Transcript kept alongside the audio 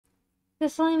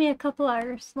This will only be a couple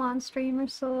hours long stream or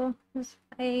so. 'Cause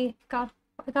I got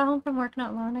home from work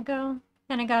not long ago,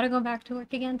 and I gotta go back to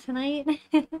work again tonight.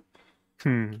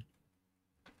 Hmm.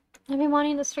 I've been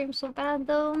wanting to stream so bad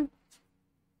though.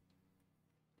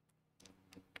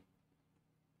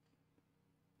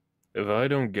 If I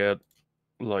don't get,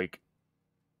 like,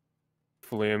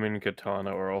 flaming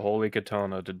katana or a holy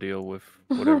katana to deal with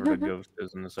whatever the ghost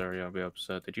is in this area, I'll be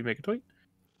upset. Did you make a tweet?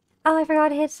 Oh, I forgot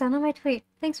to hit send on my tweet.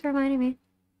 Thanks for reminding me.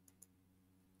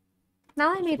 Now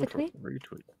I Just made the look for tweet.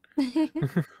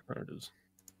 retweet. There it is.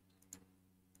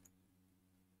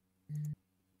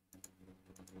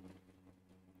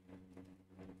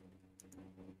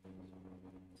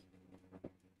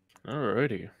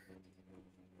 Alrighty.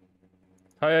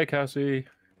 Hi, Cassie.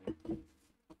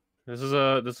 This is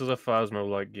a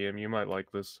Phasmo-like game. You might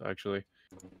like this, actually.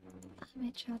 My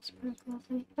chat's broke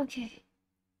lovely. Okay.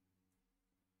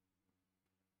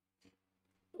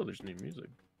 Oh, there's new music.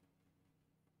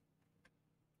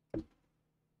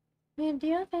 Man, do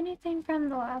you have anything from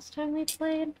the last time we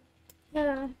played?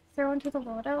 Yeah, throw into the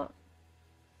loadout.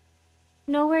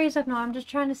 No worries if not, I'm just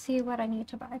trying to see what I need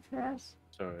to buy for us.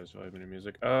 Sorry, it's 5-minute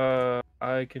music.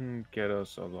 I can get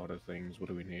us a lot of things. What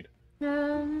do we need?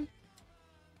 One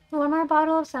more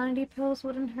bottle of sanity pills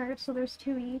wouldn't hurt, so there's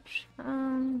 2 each.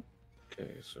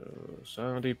 Okay, so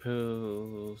sanity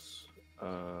pills.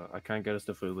 I can't get us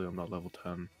to Fulu. I'm not level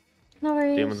 10. No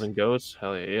worries. Demons and ghosts.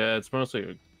 Hell yeah, yeah. It's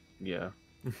mostly, yeah.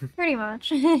 Pretty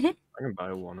much. I can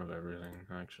buy one of everything,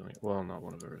 actually. Well, not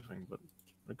one of everything, but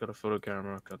I got a photo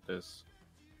camera. Got this.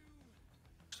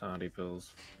 Sanity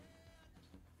pills.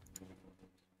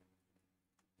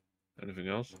 Anything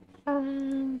else?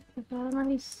 Let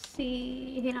me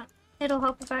see. Hang on. It'll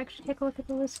help if I actually take a look at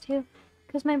the list too,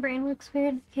 because my brain works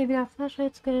weird. Okay, we got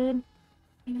flashlights, good.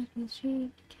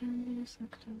 Sheet, cameras,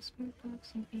 electrical spirit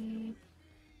box, and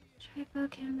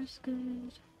tripod cameras,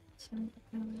 good. Sound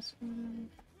cameras,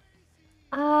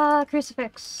 good.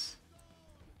 Crucifix.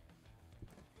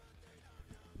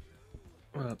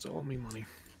 Well, that's all me money.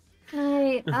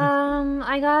 Alright,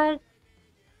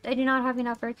 I do not have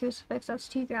enough for a crucifix. That's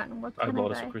 2 grand. What can I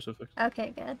bought us buy? a crucifix.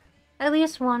 Okay, good. At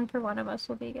least one for one of us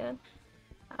will be good.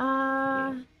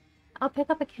 Yeah. I'll pick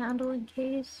up a candle in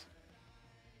case.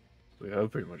 We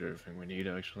have pretty much everything we need,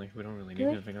 actually. We don't really need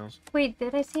anything else. Wait,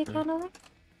 did I see a candle there?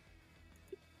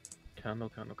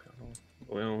 Candle.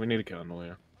 Well, we need a candle,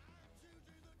 yeah.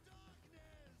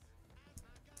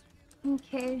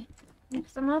 Okay.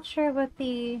 Because I'm not sure what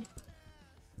the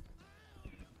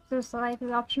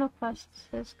optional quests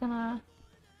is gonna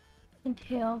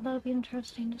entail. That'll be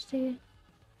interesting to see.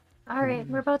 Alright,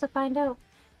 we're about to find out.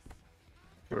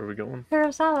 Where are we going?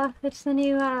 Kurosawa. It's the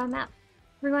new map.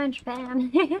 We're going to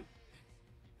Japan.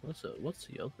 What's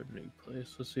the other new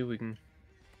place? Let's see if we can.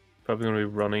 Probably gonna be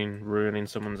ruining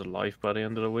someone's life by the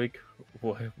end of the week.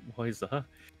 Why is that?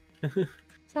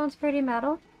 Sounds pretty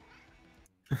metal.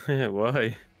 Yeah,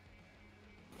 why?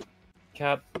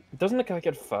 Cat, doesn't the cat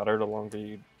get fatter the longer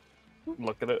you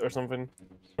look at it or something?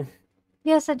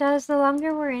 Yes, it does. The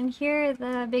longer we're in here,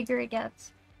 the bigger it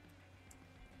gets.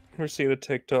 We're seeing a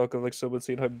TikTok of like someone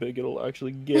seeing how big it'll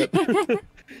actually get.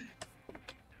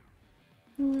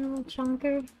 Little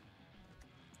chunker.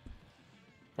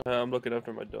 I'm looking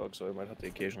after my dog, so I might have to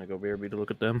occasionally go BRB to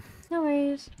look at them. No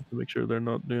worries. To make sure they're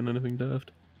not doing anything daft.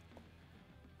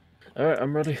 Alright,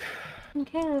 I'm ready.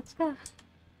 Okay, let's go.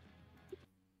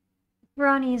 We're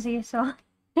on easy, so...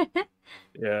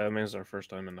 Yeah, I mean, it's our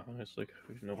first time in the house, like,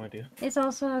 we have no idea. It's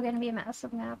also gonna be a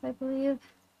massive map, I believe.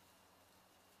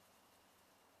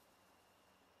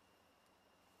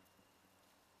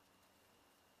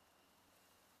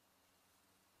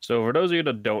 So for those of you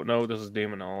that don't know, this is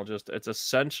Demonologist. It's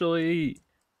essentially...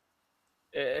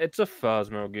 It's a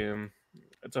Phasmo game.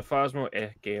 It's a Phasmo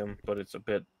game, but it's a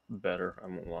bit better, I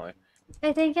won't lie.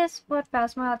 I think it's what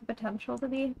Phasmo had the potential to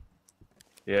be.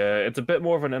 Yeah, it's a bit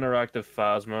more of an interactive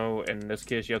Phasmo. In this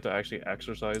case, you have to actually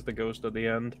exercise the ghost at the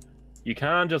end. You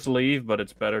can just leave, but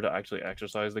it's better to actually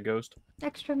exercise the ghost.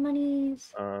 Extra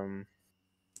monies.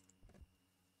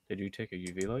 Did you take a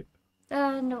UV light?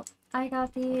 No. I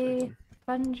got the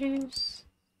fun juice,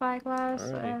 spyglass,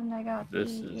 and I got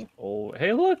this is old.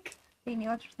 Hey, look! Wait,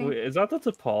 is that the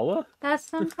Tapala? That's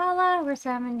the Tapala. We're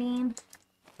Salmon Dean.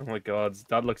 Oh my god,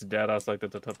 that looks deadass like the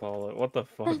Tapala. What the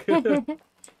fuck?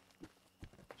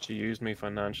 She used me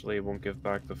financially, won't give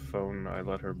back the phone. I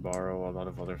let her borrow a lot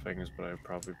of other things, but I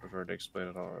probably prefer to explain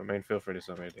it all. I mean, feel free to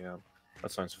send me a DM. That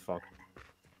sounds fucked.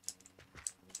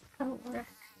 Oh, work.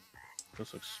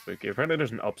 This looks spooky. Apparently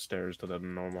there's an upstairs to the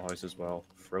normal house as well.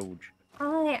 Froge.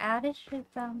 Oh, they added shit,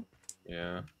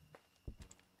 Yeah.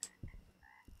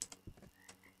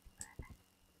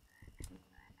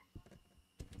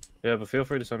 Yeah, but feel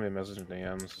free to send me a message in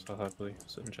DMs. I'll happily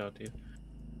sit and chat to you.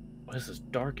 Why is this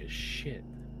dark as shit?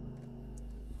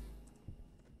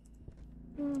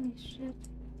 Holy shit.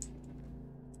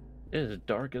 It is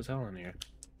dark as hell in here.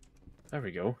 There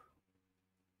we go.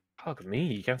 Fuck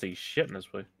me, you can't see shit in this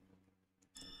place.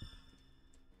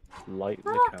 Light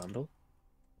the Ah! candle.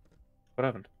 What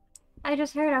happened? I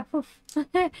just heard a poof.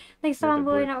 Like Yeah, someone they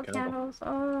blowing blew the out candle.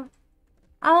 candles.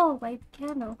 Oh, light the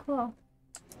candle. Cool.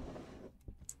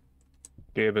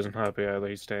 Gabe isn't happy either.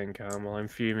 He's staying calm while I'm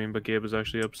fuming, but Gabe is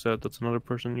actually upset that another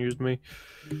person used me.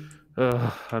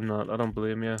 I'm not. I don't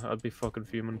blame you. I'd be fucking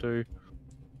fuming too.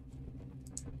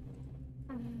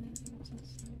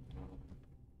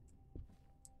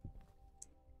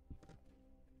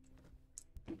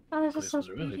 Oh, this is This so is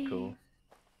really pretty. cool.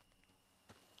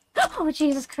 Oh,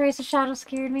 Jesus Christ, the shadow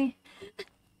scared me.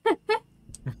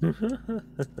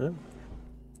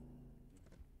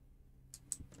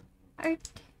 Art.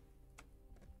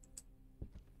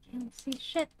 Can't see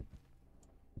shit.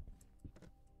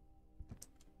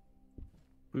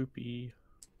 Boopy.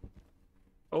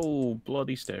 Oh,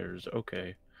 bloody stairs.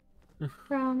 Okay.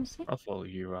 From I'll follow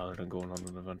you rather than going on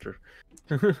an adventure.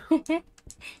 I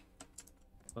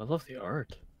love the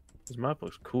art. This map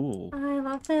looks cool. I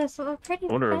love this. It looks pretty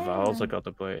I wonder if Val's bad. got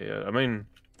to play it yet. I mean,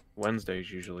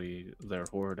 Wednesday's usually their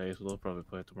horror day, so they'll probably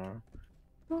play it tomorrow.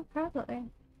 Oh, probably.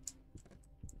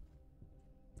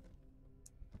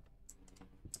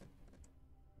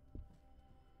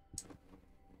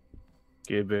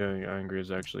 Gabe being angry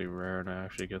is actually rare, and I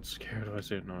actually get scared if I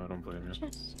say it. No, I don't blame you.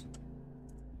 Just.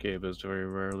 Gabe is very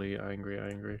rarely angry.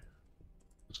 I've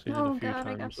seen it Oh a few god,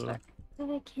 I got times though. stuck.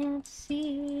 I can't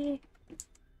see.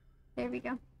 There we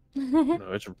go.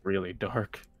 No, it's really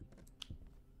dark.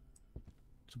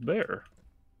 It's a bear.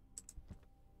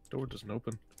 Door doesn't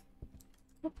open.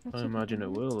 Oh, I imagine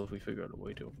it will if we figure out a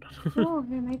way to open it. Oh,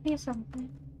 there might be something.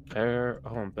 Bear,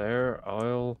 bear,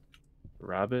 owl,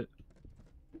 rabbit.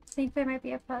 Think there might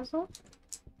be a puzzle?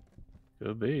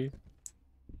 Could be.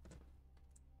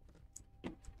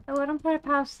 I wouldn't put it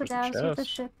past the There's a devs with the chest.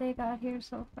 shit they got here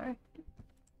so far.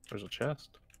 There's a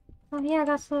chest. Oh yeah,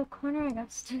 that's the little corner I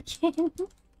got stuck in.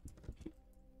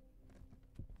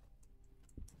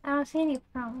 I don't see any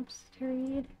prompts to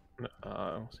read. No, I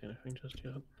don't see anything just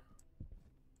yet.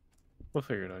 We'll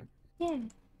figure it out. Yeah.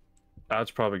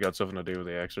 That's probably got something to do with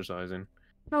the exercising.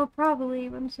 Oh, probably.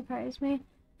 Wouldn't surprise me.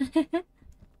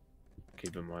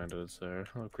 Keep in mind that it's there.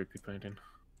 Oh, creepy painting.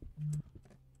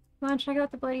 Wanna check out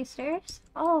the bloody stairs?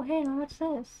 Oh, hey, now what's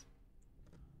this?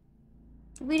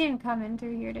 We didn't come in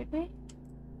through here, did we?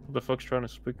 What the fuck's trying to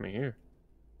spook me here?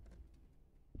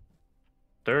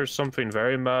 There's something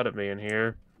very mad at me in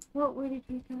here. What? Where did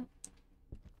you go?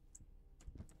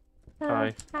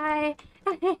 Hi. Hi.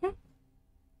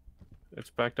 It's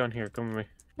back down here. Come with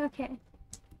me. Okay.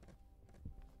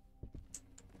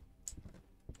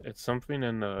 It's something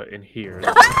in here.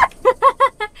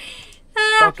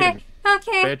 Okay. Fucking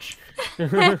Okay. bitch.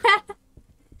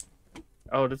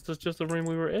 Oh, this is just the room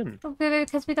we were in. Oh, maybe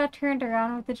because we got turned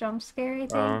around with the jump scare, I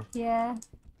think. Yeah.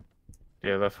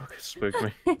 Yeah, that fucking spooked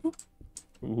me.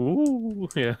 Ooh,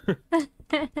 yeah.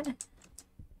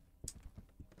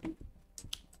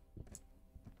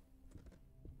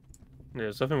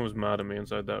 Yeah, something was mad at me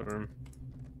inside that room.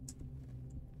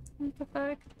 What the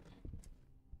fuck?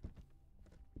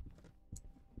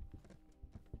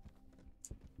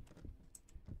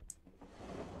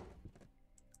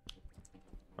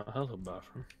 Oh, hello,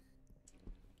 bathroom.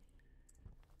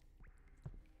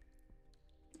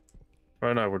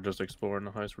 Right now, we're just exploring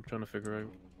the house. We're trying to figure out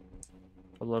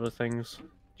a lot of things.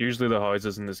 Usually, the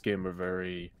houses in this game are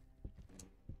very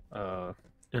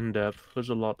in depth. There's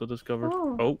a lot to discover.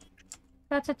 Oh. Oh,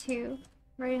 That's a 2.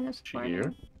 Right in this she corner.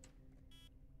 here?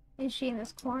 Is she in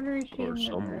this corner? Is she Or in the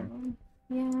someone. room?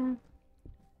 Yeah.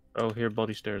 Oh, here,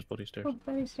 bloody stairs, bloody stairs. Oh,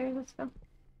 bloody stairs, let's go.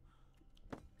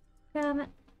 Damn it.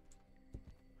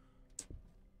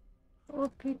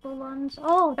 Old people ones.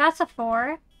 Oh, that's a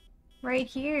 4. Right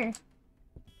here.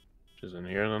 She's in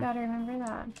here then. Gotta remember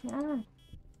that. Yeah.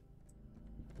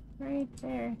 Right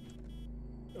there.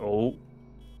 Oh,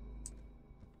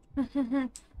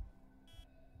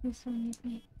 This one need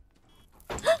me.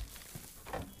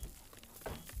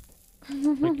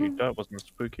 thank you. That wasn't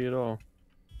spooky at all.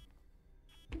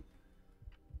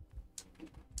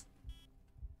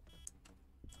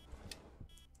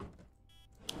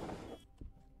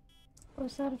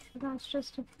 Was that that's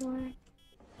just a 4.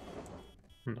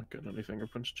 I'm not getting any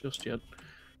fingerprints just yet.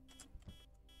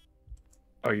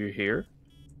 Are you here?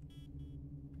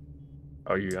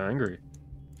 Are you angry?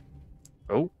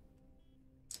 Oh,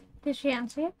 Did she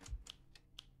answer?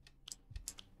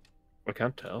 I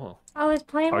can't tell. Oh, it's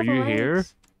playing Are with the you here?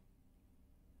 lights.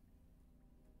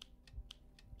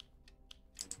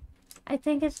 I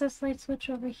think it's this light switch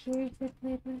over here they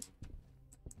played with.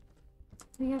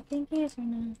 We have pinkies or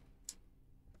not?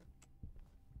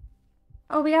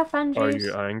 Oh, we got fun Are you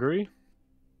juice. angry?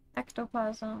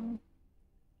 Ectoplasm.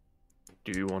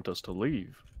 Do you want us to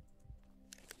leave?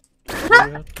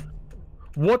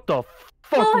 What the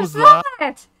fuck What was that?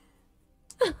 that?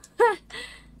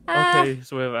 Okay,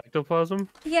 so we have ectoplasm?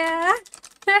 Yeah.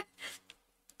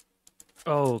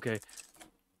 Oh, okay.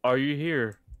 Are you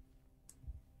here?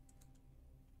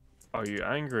 Are you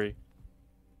angry?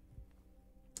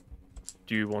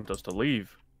 Do you want us to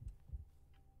leave?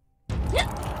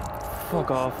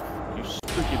 Fuck off, you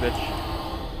spooky bitch.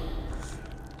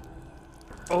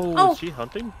 Oh, Oh, is she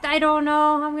hunting? I don't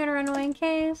know. I'm gonna run away in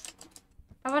case.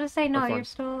 I want to say no. I'm fine. You're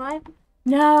still alive.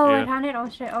 No, Yeah. it hunted. Oh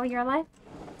shit. Oh, you're alive.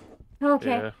 Okay.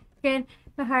 Yeah. Good.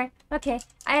 My heart. Okay.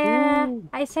 Ooh.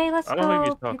 I say let's I don't think go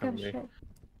he's pick talking up to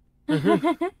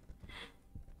me. shit.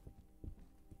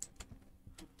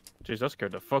 Jeez, that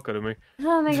scared the fuck out of me.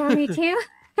 Oh my god, me too.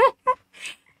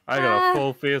 I got a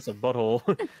full face of butthole.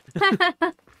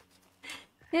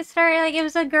 It started like it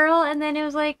was a girl, and then it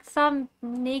was like some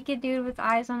naked dude with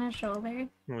eyes on his shoulder.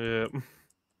 Yeah.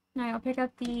 Alright, I'll pick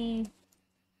up the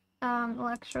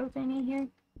electro thingy here.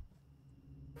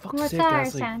 Fuck's What's sake, our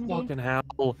Ashley. sanity? Fucking hell.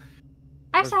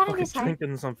 I Our was fucking sanity's high.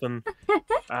 drinking something.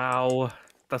 Ow.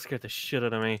 That scared the shit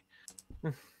out of me.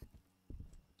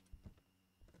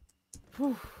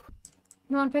 You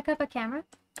want to pick up a camera?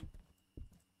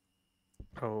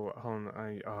 Oh, hold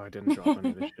on. I didn't drop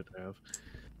any of the shit I have.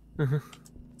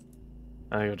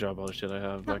 I gotta drop all the shit I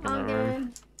have back in that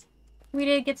room. We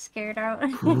did get scared out.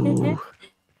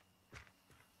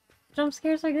 Jump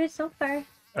scares are good so far.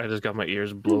 I just got my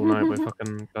ears blown out by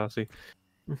fucking Cassie.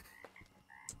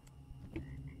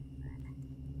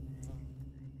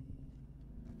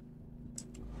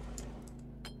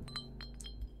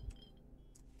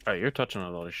 Alright, you're touching a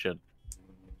lot of shit.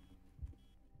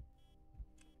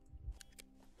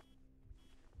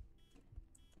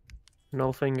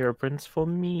 No fingerprints for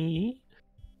me.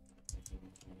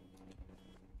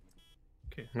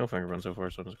 Okay, no fingerprints so far,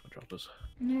 so I'm just gonna drop this.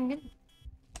 Alright.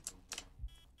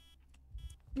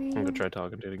 I'm gonna try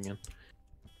talking to it again.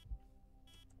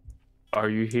 Are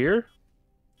you here?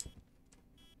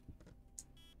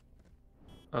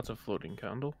 That's a floating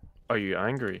candle. Are you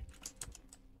angry?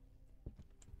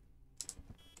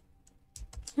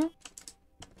 Hmm?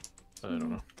 I don't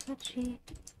know. Touchy.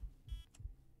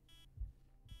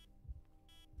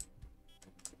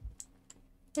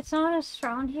 It's not as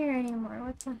strong here anymore.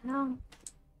 What the hell?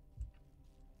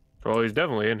 Well, he's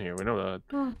definitely in here. We know that.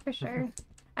 Oh, for sure.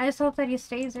 I just hope that he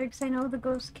stays there because I know the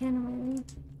ghost can move.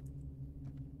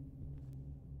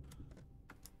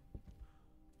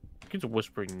 He's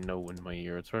whispering no in my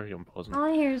ear. It's very unpleasant. All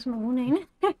I hear is moaning.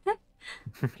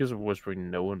 He's whispering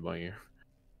no in my ear.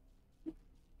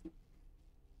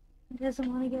 He doesn't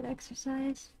want to get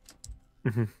exercise.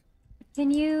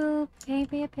 Can you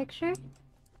paint me a picture?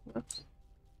 Whoops.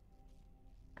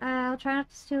 I'll try not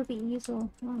to steal the easel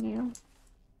on you.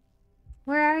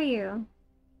 Where are you?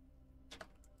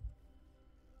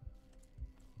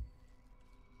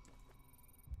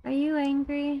 Are you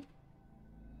angry?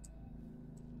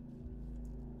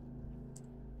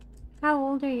 How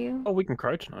old are you? Oh, we can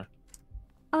crouch now.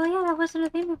 Oh yeah, that wasn't a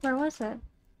thing before, was it?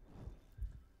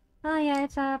 Oh yeah,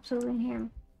 it's absolutely in here.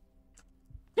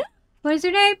 What is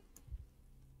your name?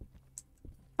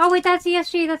 Oh wait, that's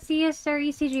ESG. That's ES or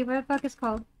ECG. What the fuck is it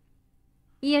called?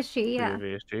 ESG, yeah.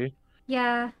 VSG.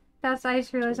 Yeah, that's. I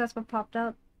just realized that's what popped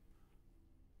up.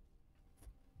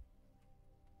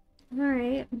 All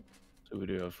right. So we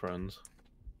do have friends.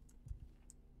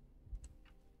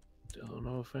 Still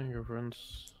no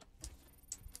fingerprints.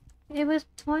 It was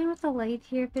toying with the light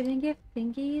here. If it didn't get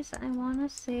fingies, I want to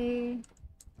say.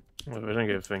 Well, if I didn't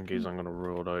get fingies, I'm gonna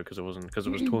rule it out because it wasn't because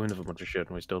it was toying with a bunch of shit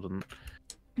and we still didn't.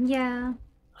 Yeah.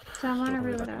 So I want to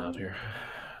rule it Looking out. at here.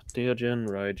 Deojin,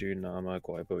 Raiju, Nama,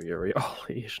 Guaibo, Yuri, all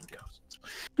Asian ghosts.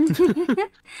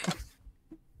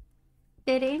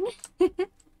 Fitting.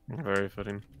 Very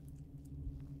fitting.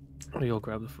 You'll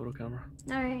grab the photo camera.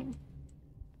 Alright.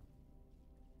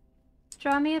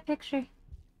 Draw me a picture.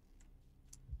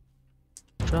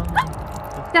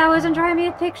 That wasn't drawing me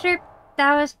a picture.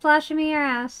 That was flashing me your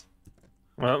ass.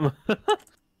 I'll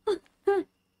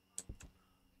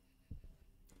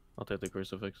take the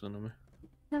crucifix into me.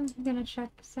 I'm gonna check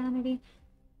sanity.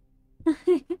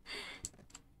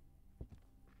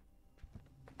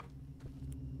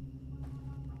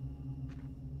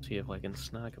 See if I can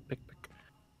snag a pick.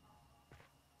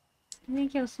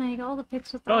 Thank you, Snake. All the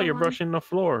pics with Oh, that you're one. brushing the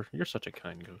floor. You're such a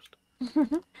kind ghost.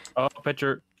 Oh,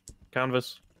 picture.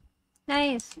 Canvas.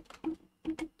 Nice.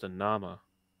 It's a Nama.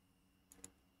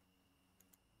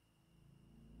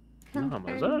 Nama.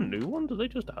 Is that a Confirm. new one? Did they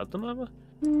just add the Nama?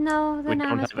 No, the We don't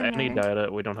Nama's have been any there.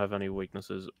 data. We don't have any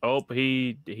weaknesses. Oh,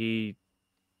 he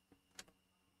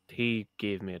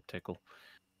gave me a tickle.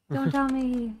 Don't tell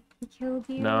me he killed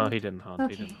you. No, he didn't hunt. He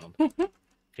Okay. didn't hunt.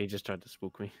 He just tried to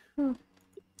spook me. Ooh.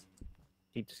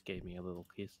 He just gave me a little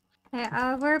kiss. Okay,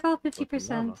 we're about But the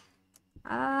 50%.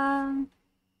 Nama.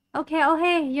 Okay, oh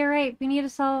hey, you're right. We need to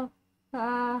solve,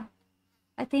 I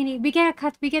think we get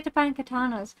to find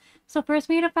katanas. So first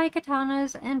we need to find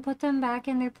katanas and put them back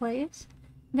in their place.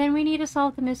 Then we need to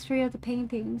solve the mystery of the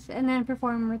paintings and then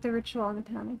perform the ritual on the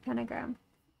pentagram.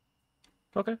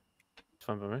 Okay. It's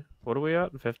fine for me. What are we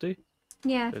at? 50?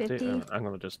 Yeah, 50.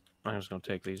 I'm just gonna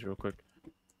take these real quick.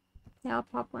 Yeah, I'll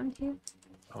pop one too.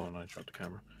 Oh, and I dropped the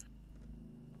camera.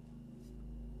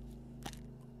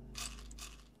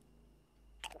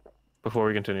 Before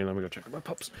we continue, let me go check on my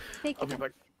pups. I'll be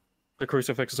back. The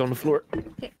crucifix is on the floor.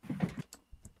 Okay.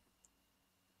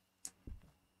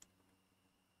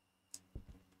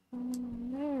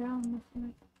 They're on the floor.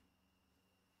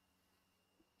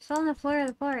 It's on the floor.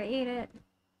 The floor ate it.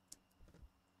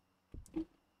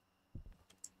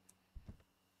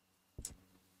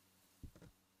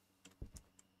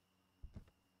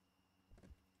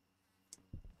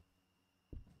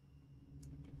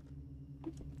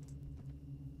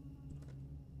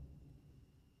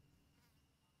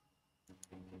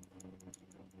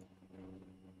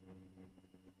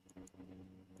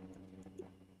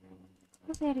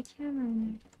 Oh, they had a camera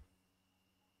in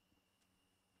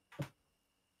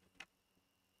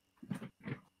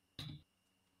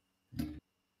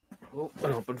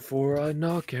Open up before I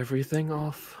knock everything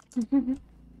off. there.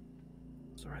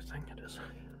 That's the right thing. It is.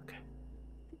 Okay.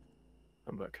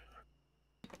 I'm back.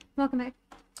 Welcome back.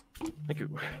 Thank you.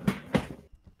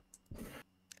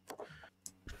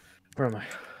 Where am I?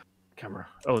 Camera.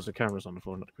 Oh, the camera's on the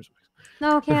floor, not the crucifix.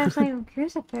 No, okay, I was like,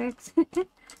 crucifix. Do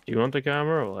you want the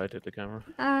camera or will I take the camera?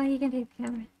 You can take the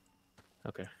camera.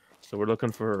 Okay. So we're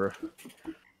looking for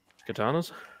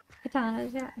katanas?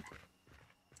 Katanas, yeah.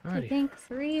 Alrighty. I think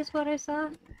 3 is what I saw.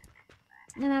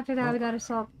 And after that, Well, we gotta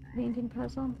solve painting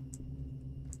puzzle.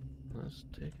 let's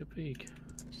take a peek.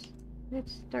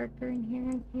 It's darker in here,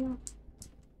 I feel.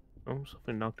 Oh,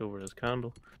 something knocked over this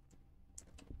candle.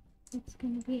 It's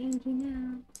gonna be inky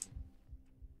now.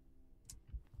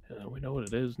 Yeah, we know what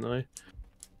it is now.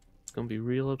 It's gonna be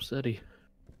real upsetty.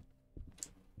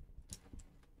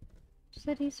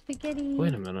 City spaghetti.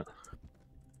 Wait a minute.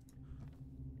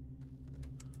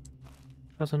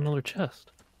 That's another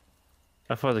chest.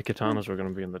 I thought the katanas were gonna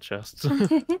be in the chests.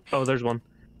 Oh, there's one.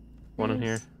 One in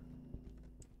here.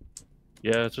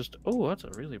 Yeah, it's just... Oh, that's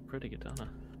a really pretty katana.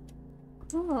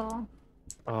 Cool.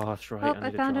 Oh, that's right. Oh, I need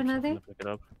I to found drop another. something to pick it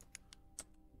up.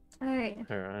 Alright.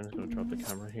 Here, I'm just gonna drop the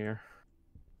camera here.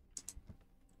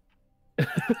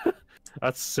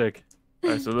 That's sick.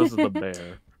 Alright, so this is the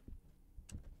bear.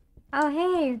 Oh,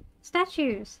 hey!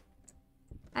 Statues!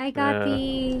 I got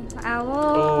the owl.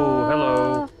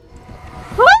 Oh,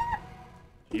 hello.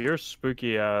 You're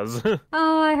spooky as.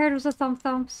 Oh, I heard it was a thump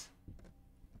thumps.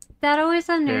 That always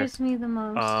unnerves me the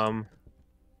most.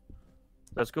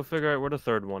 Let's go figure out where the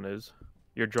third one is.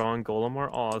 You're drawing golem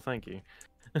art? Oh, thank you.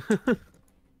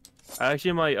 I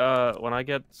actually might, when I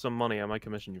get some money, I might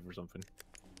commission you for something.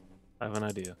 I have an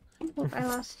idea. Oh, I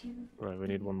lost you. Right, we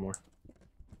need one more.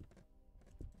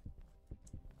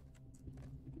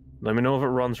 Let me know if it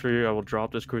runs for you. I will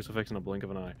drop this crucifix in a blink of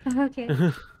an eye. Okay.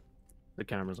 The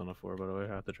camera's on the floor, by the way.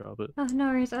 I have to drop it. Oh, no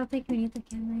worries. I'll think we need the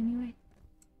camera anyway.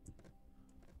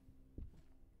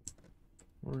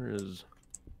 Where is...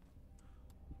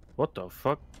 What the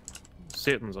fuck?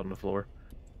 Satan's on the floor.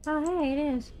 Oh, hey,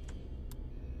 it is.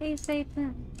 Hey,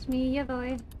 Satan. It's me, your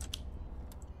boy.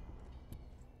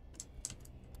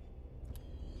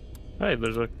 Hey,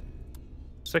 there's a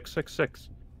 666.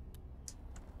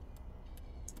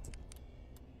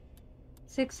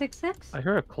 666? I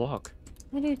hear a clock.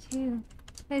 I do too.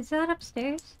 Is that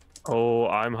upstairs? Oh,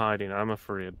 I'm hiding. I'm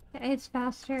afraid. It's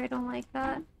faster. I don't like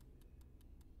that.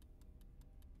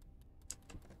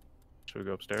 Should we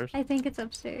go upstairs? I think it's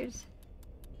upstairs.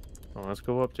 Oh, let's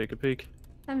go up. Take a peek.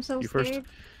 I'm so You scared. first.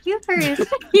 You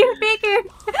first. You bigger.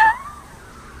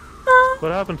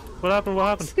 What happened? What happened? What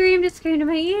happened? It screamed in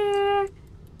my ear.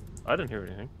 I didn't hear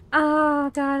anything. Oh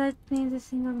god, that means it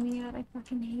singled me out. I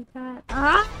fucking hate that.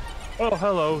 Ah! Oh,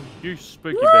 hello, you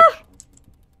spooky bitch.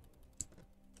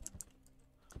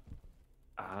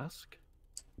 Ask?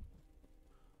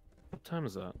 What time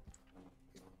is that?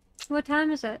 What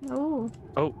time is it? Oh.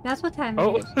 Oh. That's what time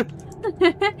Oh. it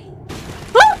is.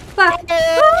 Oh, fuck!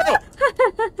 Oh!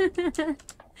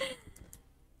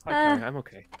 Hi, Kai. I'm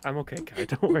okay. I'm okay, Kai.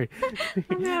 Don't worry.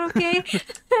 I'm not okay.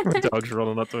 My dog's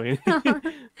running up to me.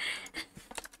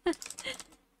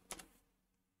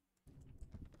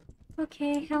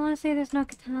 Okay, I want to say there's no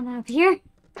katana up here.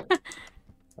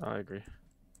 I agree.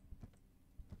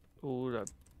 Oh, that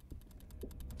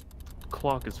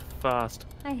clock is fast.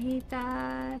 I hate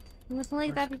that. It wasn't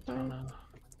like Where's that before. katana?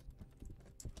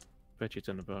 Bet you it's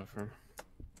in the bathroom.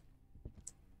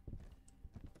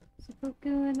 Seppuku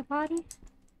in the potty?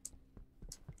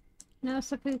 No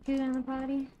seppuku in the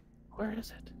potty. Where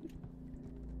is it?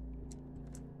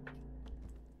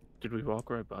 Did we walk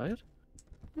right by it?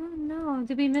 Oh no,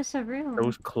 did we miss a room?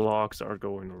 Those clocks are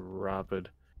going rapid.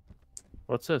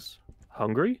 What's this?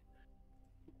 Hungry?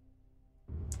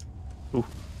 Ooh.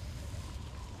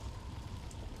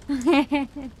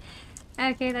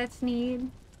 Okay, that's neat.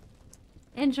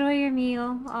 Enjoy your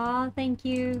meal. Aw, thank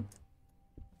you.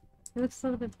 It looks a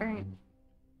little bit burnt.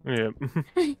 Yeah.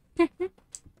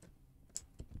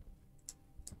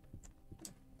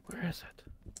 Where is it?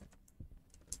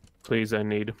 Please, I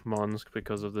need mons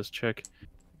because of this chick.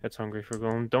 It's hungry for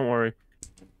gold. Don't worry.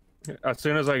 As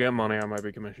soon as I get money, I might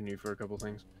be commissioning you for a couple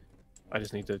things. I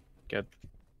just need to get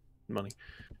money.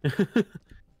 A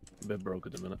bit broke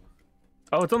at the minute.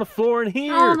 Oh, it's on the floor in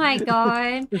here! Oh my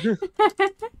god.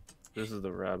 This is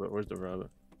the rabbit. Where's the rabbit?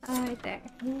 Oh, right there.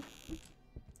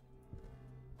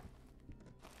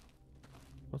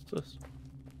 What's this?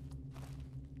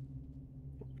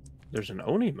 There's an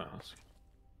Oni mask.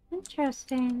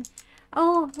 Interesting.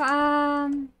 Oh,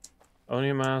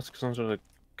 Oni mask, some sort of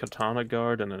katana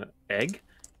guard, and an egg?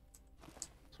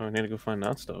 So I need to go find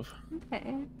that stuff.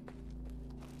 okay.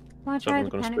 Wanna try Someone's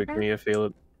the gonna spook pentagram? me, I feel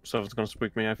it. Someone's gonna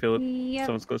spook me, I feel it. Yep.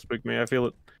 Someone's gonna spook me, I feel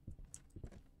it.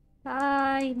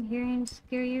 I'm hearing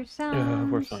scarier sounds. Yeah,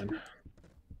 we're fine.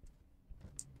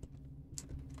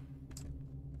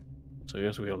 So I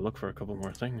guess we gotta look for a couple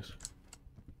more things.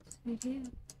 We do.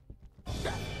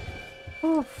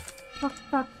 Oh, fuck,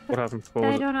 fuck. What happened? What I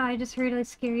was it? don't know, I just heard like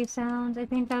scary sounds. I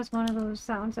think that's one of those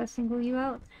sounds that single you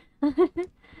out.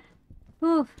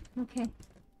 Oh, okay.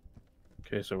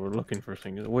 Okay, so we're looking for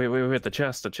things. Wait, the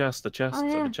chest. Oh, Are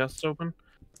yeah. the chests open?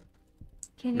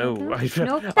 Can you No, open I, it?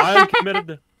 Nope. I'm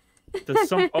committed to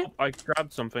some. Oh, I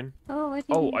grabbed something. Oh, what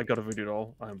did Oh, you... I got a voodoo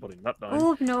doll. I'm putting that down.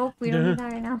 Oh, nope, we don't need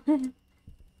that right now. I'm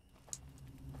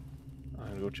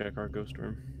gonna go check our ghost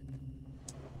room.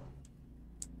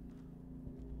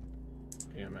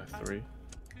 EMF 3.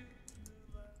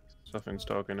 Something's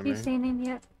talking to me. He's standing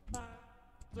yet.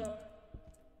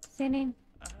 Standing.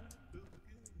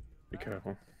 Be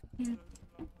careful. Yeah.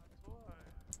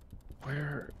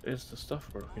 Where is the stuff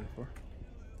we're looking for?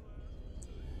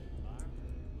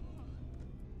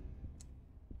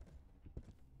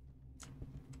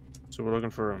 So we're looking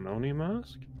for an Oni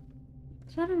mask?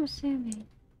 That's what I'm assuming.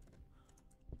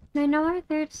 I know our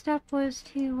third step was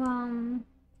to,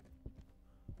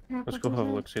 crap, Let's what go was have a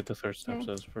it? look, see what the third step Okay.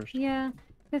 says first. Yeah,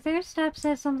 the third step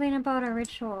says something about a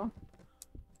ritual.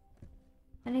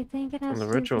 And I think it has And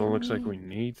the to ritual do looks like with- we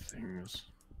need things.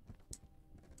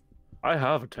 I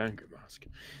have a tanker mask.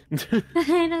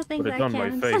 I don't think But it's that on my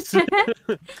counts. face.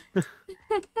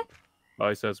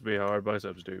 Biceps be hard,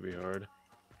 biceps do be hard.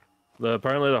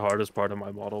 Apparently the hardest part of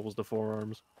my model was the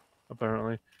forearms.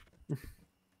 Apparently.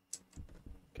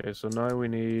 Okay, so now we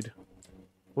need...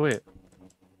 Wait.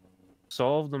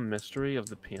 Solve the mystery of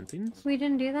the paintings? We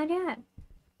didn't do that yet.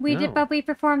 We No. did, but we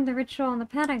performed the ritual on the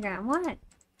pentagram. What?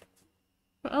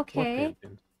 Okay. What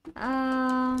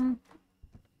paintings?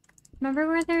 Remember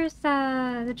where there's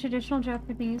the traditional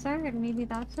Japanese art? Maybe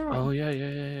that's it. Oh,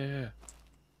 yeah.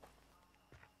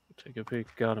 Take a peek.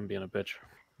 God, I'm being a bitch.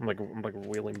 I'm like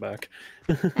wheeling back.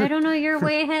 I don't know, you're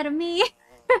way ahead of me.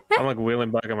 I'm like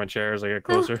wheeling back on my chair as I get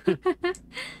closer. The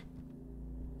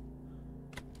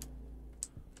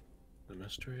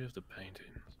mystery of the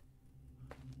paintings.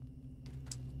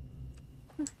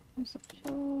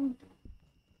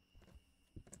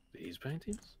 These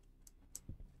paintings?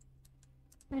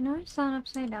 I know I saw an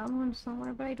upside down one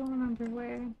somewhere, but I don't remember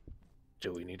where.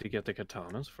 Do we need to get the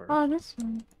katanas first? Oh, this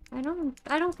one. I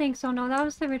don't think so. No, that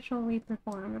was the ritual we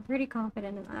performed. I'm pretty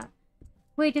confident in that.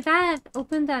 Wait, did that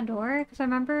open that door? Because I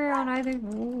remember on either...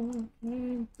 Ooh,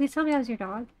 okay. Please tell me that was your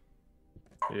dog.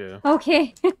 Yeah.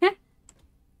 Okay.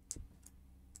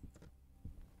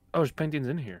 Oh, there's paintings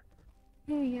in here.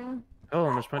 There you go. Oh,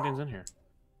 and there's paintings in here.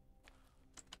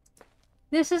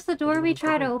 This is the door What we is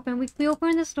tried to that? open. We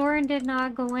opened this door and did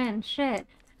not go in. Shit.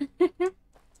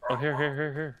 Oh,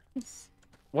 here. It's...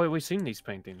 Wait, we've seen these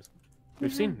paintings.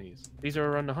 We've seen these. These are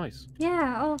around the house.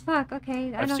 Yeah, oh fuck,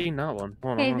 okay. I've seen that one.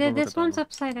 Hold on, Okay, I'm gonna go look this at that one's one.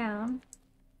 upside down.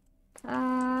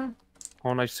 Hold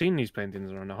on, I've seen these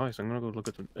paintings around the house. I'm gonna go look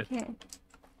at them. Okay.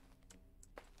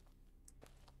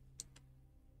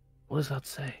 What does that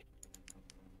say?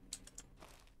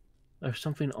 There's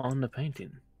something on the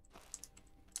painting.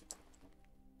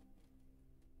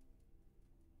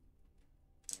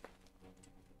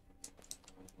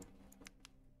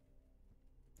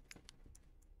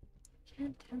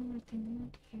 Can't tell what they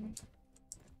want here.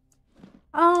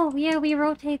 Oh, yeah, we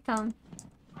rotate them.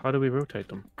 How do we rotate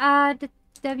them? The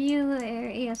W or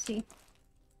ASC.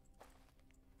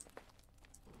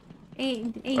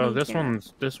 Oh,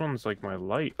 this one's like my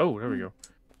light. Oh, there we go.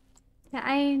 Yeah,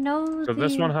 I know. So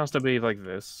this one has to be like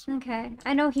this. Okay,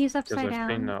 I know he's Because upside I've down.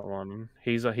 seen that one.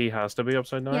 He has to be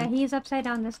upside down. Yeah, he's upside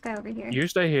down. This guy over here. You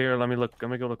stay here. Let me look.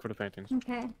 Let me go look for the paintings.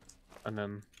 Okay. And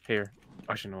then here.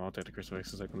 Actually, no. I'll take the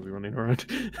crucifix. I'm gonna be running around.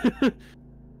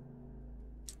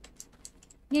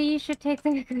 Yeah, you should take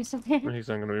the crucifix. He's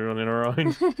not gonna be running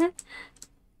around.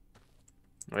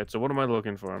 Right. So what am I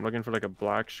looking for? I'm looking for like a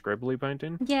black scribbly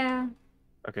painting. Yeah.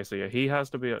 Okay. So yeah, he has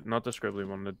to be not the scribbly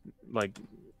one. The like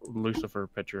Lucifer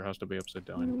picture has to be upside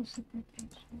down.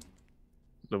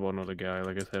 The one with the guy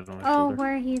like his head on his shoulder.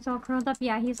 Where he's all curled up?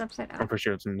 Yeah, he's upside down. I'm pretty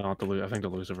sure it's not the I think the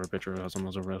Lucifer picture has him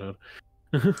as a redhead.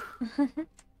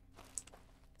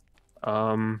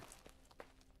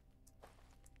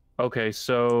 Okay,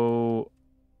 so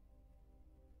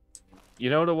you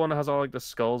know the one that has all like the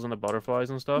skulls and the butterflies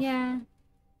and stuff? Yeah.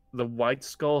 The white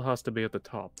skull has to be at the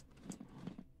top.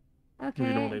 Okay. If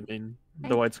you know what I mean.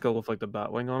 The white skull with like the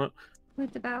bat wing on it.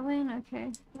 With the bat wing?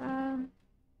 Okay.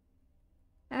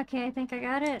 Okay, I think I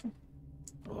got it.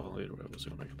 Oh, later we'll see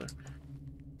when I get there.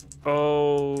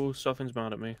 Oh, something's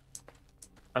mad at me.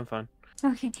 I'm fine.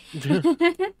 Okay. Okay,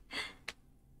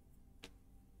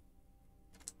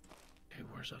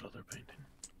 where's that other painting?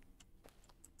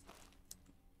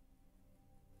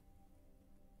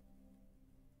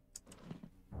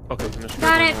 Okay, we're gonna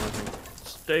got it.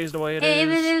 Stays the way it It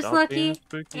is. was lucky.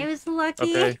 It was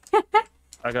lucky. Okay.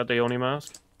 I got the Oni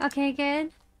mask. Okay,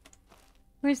 good.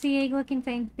 Where's the egg-looking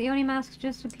thing? The Oni mask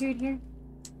just appeared here.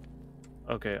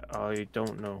 Okay, I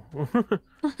don't know.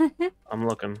 I'm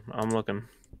looking.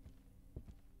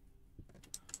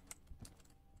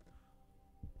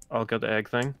 I'll get the egg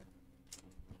thing.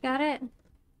 Got it?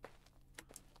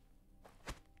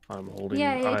 I'm holding.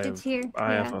 Yeah, it's here.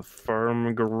 I have a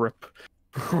firm grip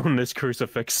on this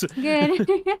crucifix. Good.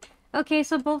 Okay,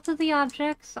 so both of the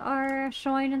objects are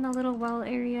showing in the little well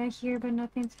area here, but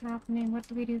nothing's happening. What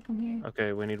do we do from here?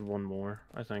 Okay, we need one more,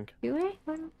 I think. Do we?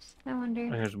 What else? I wonder. I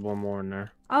think there's one more in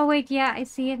there. Oh, wait, yeah, I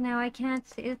see it now. I can't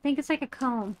see. I think it's like a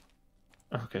comb.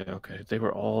 Okay. They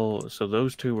were all... So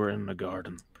those two were in the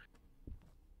garden.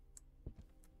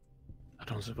 I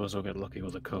don't suppose I'll get lucky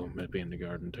with a comb. It'd be in the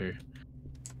garden, too.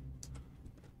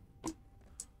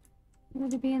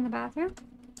 Would it be in the bathroom?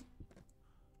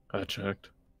 I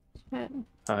checked. Shit.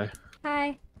 Hi.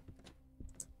 Hi.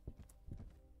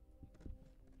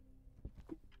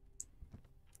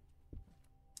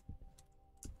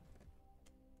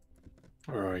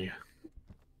 Where are you?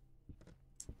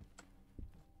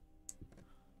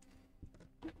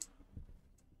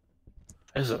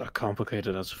 Is it a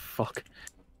complicated as fuck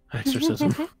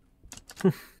exorcism?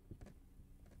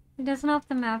 It doesn't have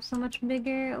the map so much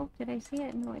bigger. Oh, did I see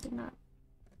it? No, I did not.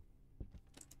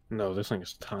 No, this thing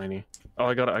is tiny. Oh,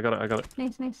 I got it.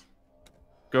 Nice.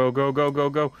 Go.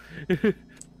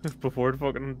 Before it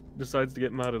fucking decides to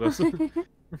get mad at us. God,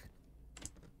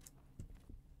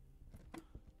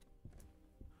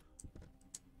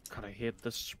 I hate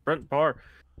this sprint bar.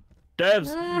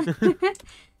 Devs!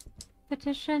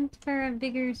 Petition for a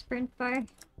bigger sprint bar.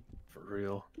 For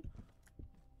real.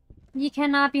 You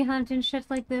cannot be hunting shit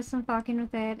like this and fucking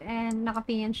with it and not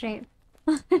be in shape.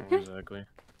 Exactly.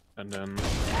 And then...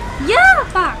 Yeah!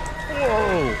 Fuck!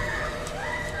 Whoa!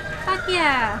 Fuck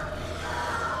yeah!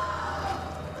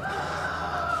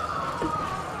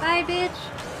 Bye, bitch!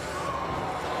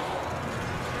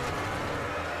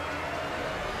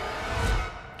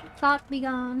 Thought be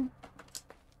gone.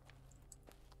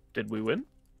 Did we win?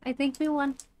 I think we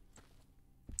won.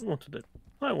 I wanted a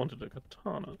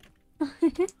katana.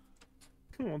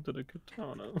 I wanted a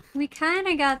katana. We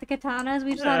kinda got the katanas,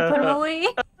 we just had to put them away.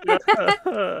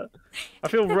 I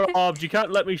feel robbed. You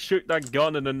can't let me shoot that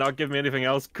gun and then not give me anything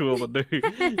else cool to do.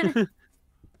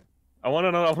 I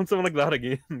want something like that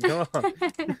again. Come on.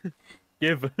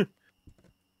 Give.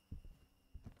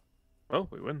 Well,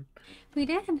 we win. We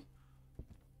did.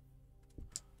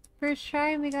 First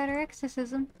try, we got our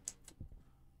exorcism.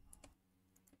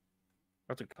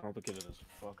 That's a complicated as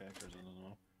fuck actors, I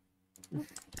don't know.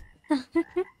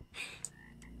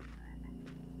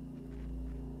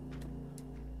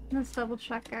 Let's double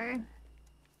check our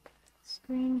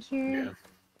screen here.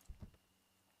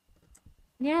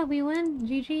 Yeah. Yeah, we win.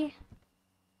 GG.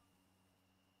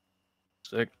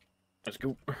 Sick. Let's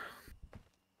go.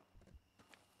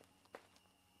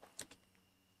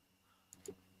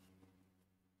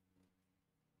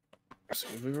 See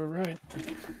if we were right.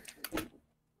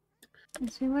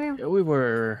 Yes, we were. Yeah, we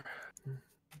were.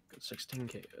 Got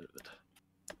 16K out of it.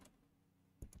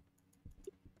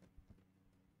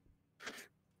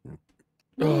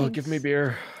 Nice. Oh, give me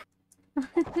beer.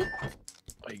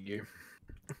 Thank you.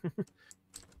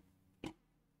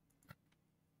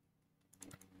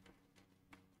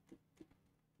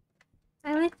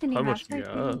 I like the new How maps. much do you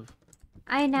have?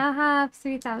 I now have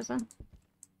 3,000.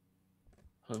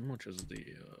 How much is the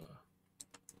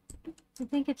I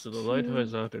think it's so the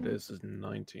lighthouse after this is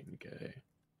 19K.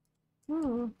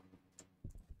 Ooh.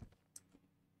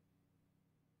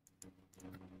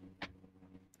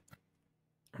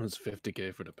 It's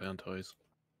 50K for the penthouse.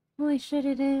 Holy shit,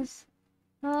 it is.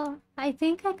 Well, I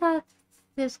think I got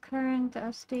this current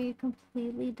estate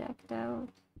completely decked out.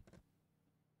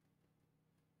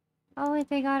 Oh wait,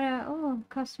 they got a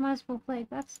customizable plate.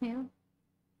 That's new.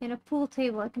 And a pool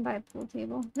table. I can buy a pool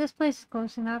table. This place is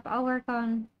close enough. I'll work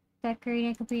on decorating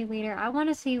it complete later. I want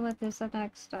to see what this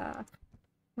next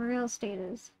real estate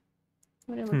is.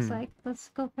 What it looks like. Let's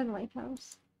go for the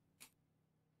lighthouse.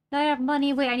 I have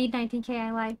money. Wait, I need 19K. I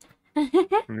lied. Yeah,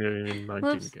 you need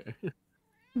 19K.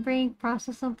 Brain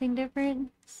process something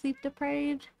different. Sleep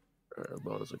deprived. I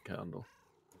bought us a candle.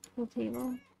 Pool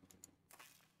table.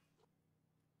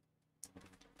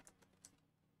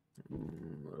 I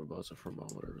bought a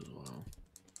thermometer as well.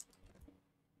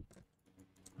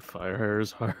 Fire hair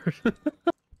is hard.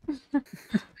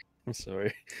 I'm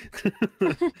sorry.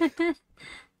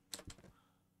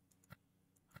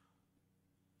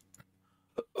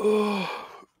 Oh.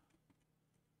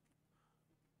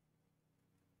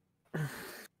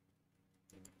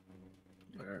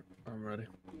 Alright, I'm ready.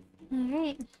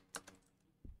 Alright.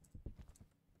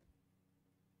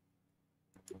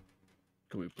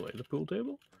 Can we play the pool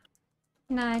table?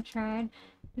 No, I tried.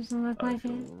 Doesn't look I like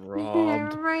feel it.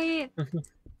 robbed. Right.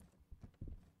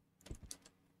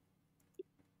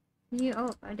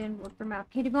 Oh, I didn't look for map.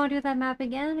 Okay, do you want to do that map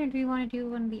again, or do you want to do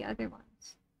one of the other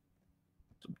ones?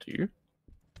 It's up to you.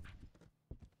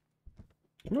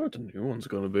 I don't know what the new one's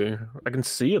gonna be. I can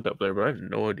see it up there, but I have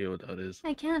no idea what that is.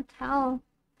 I can't tell.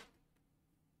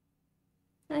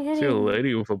 I See a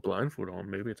lady with a blindfold on.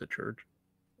 Maybe it's a church.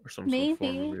 Or some sort of form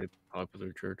of Maybe. really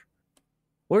popular church.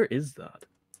 Where is that?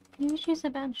 Maybe she's a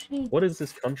banshee. What is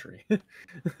this country?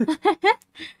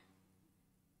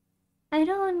 I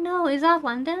don't know. Is that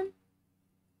London?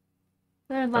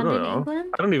 Or London, I don't know.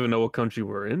 England? I don't even know what country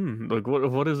we're in. Like,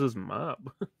 what is this map?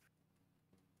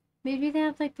 Maybe they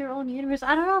have like their own universe.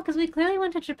 I don't know, because we clearly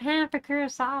went to Japan for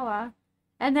Kurosawa.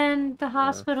 And then the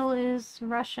hospital is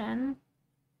Russian.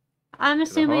 I'm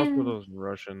assuming... The hospital is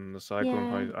Russian. The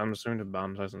cyclone... Yeah. I'm assuming the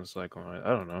baptized in the cyclone... I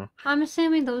don't know. I'm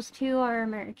assuming those two are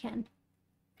American.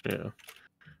 Yeah.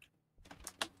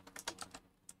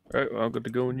 Alright, well, good to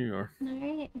go when you are.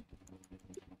 Alright.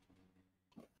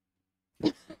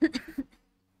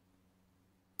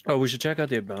 Oh, we should check out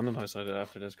the abandoned house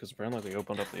after this, because apparently they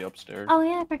opened up the upstairs. Oh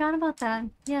yeah, I forgot about that.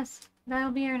 Yes, that'll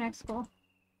be our next goal.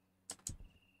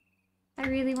 I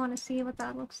really want to see what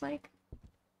that looks like.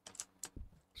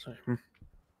 Same.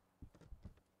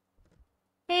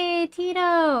 Hey,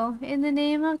 Tito! In the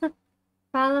name of the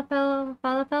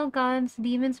Falafel gods,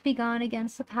 demons be gone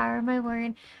against the power of my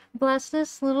word. Bless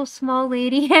this little small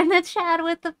lady and the Chad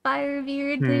with the fire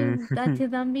beard to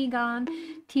them be gone.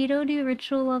 Tito, do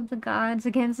ritual of the gods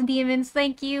against demons.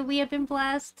 Thank you, we have been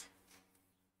blessed.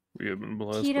 We have been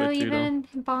blessed Tito by Tito. even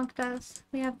bonked us.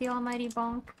 We have the almighty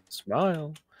bonk.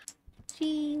 Smile.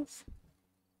 Cheese.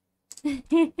 Here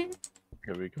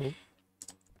we go.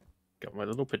 Got my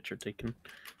little picture taken.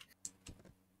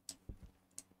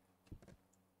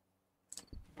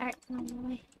 Alright, on my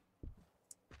way.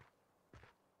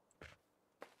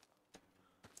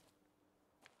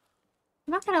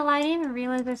 I'm not gonna lie, I didn't even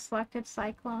realize I selected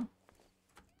Cyclone.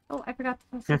 Oh, I forgot to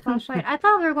put the flashlight. I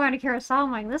thought we were going to Kurosawa.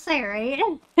 I'm like, this ain't right.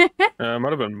 It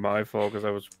might have been my fault because I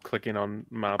was clicking on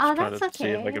maps trying to see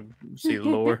if I could see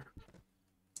lore.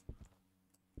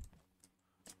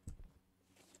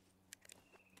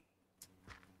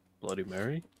 Bloody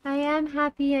Mary? I am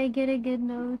happy I get a good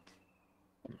note.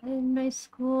 In my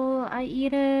school, I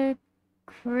eat a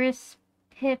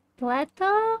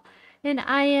crispipletto, and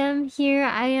I am here,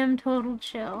 I am total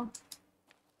chill.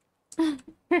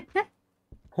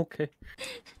 Okay.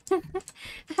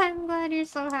 I'm glad you're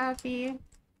so happy.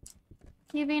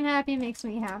 You being happy makes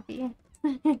me happy.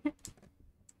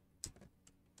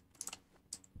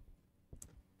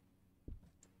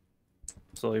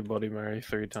 Silly Bloody Mary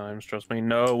 3 times, trust me.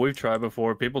 No, we've tried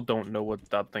before. People don't know what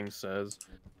that thing says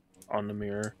on the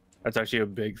mirror. That's actually a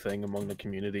big thing among the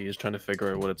community, is trying to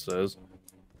figure out what it says.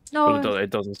 But No, it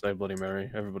doesn't say Bloody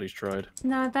Mary. Everybody's tried.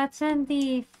 no, that's in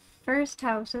the first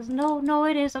houses. No, no,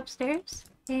 it is upstairs.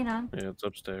 Hang on. Yeah, it's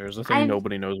upstairs. I think I've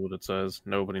nobody knows what it says.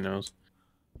 Nobody knows.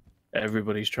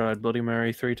 Everybody's tried Bloody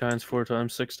Mary 3 times, 4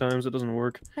 times, 6 times. It doesn't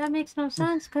work. That makes no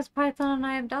sense, because Python and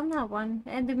I have done that one,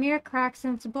 and the mirror cracks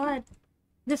and it's blood.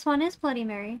 This one is Bloody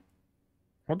Mary.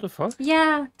 What the fuck?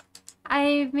 Yeah,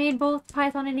 I made both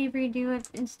Python and Avery do it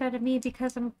instead of me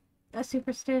because I'm a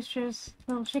superstitious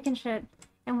little chicken shit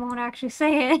and won't actually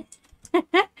say it.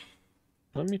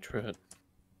 Let me try it.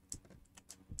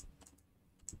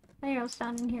 I'll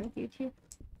stand in here with you too.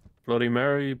 Bloody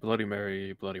Mary, Bloody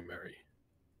Mary, Bloody Mary.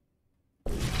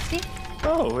 See?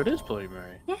 Oh, it is Bloody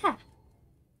Mary. Yeah.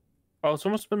 Oh, it's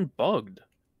almost been bugged.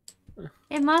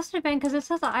 It must have been, because it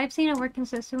says that I've seen it work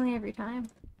consistently every time.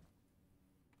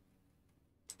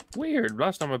 Weird.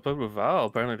 Last time I played with Val,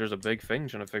 apparently there's a big thing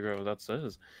trying to figure out what that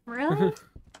says. Really?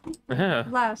 Yeah.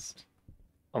 Lust.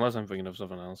 Unless I'm thinking of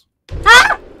something else.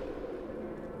 Ah!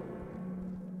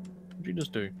 What'd you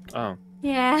just do? Oh.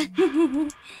 Yeah. I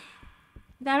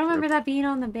don't remember that being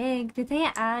on the big. Did they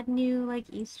add new, like,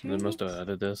 Easter They eggs? must have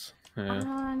added this. Yeah.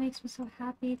 Oh, that makes me so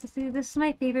happy to see. This is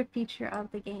my favorite feature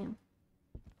of the game.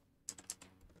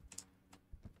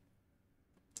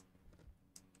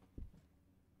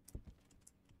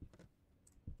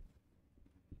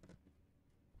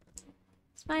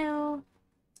 Smile.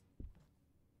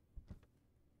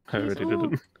 I already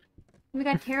did it. We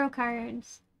got tarot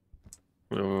cards.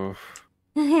 Oh.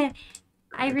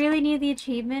 I really need the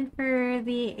achievement for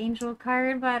the angel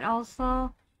card, but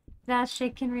also that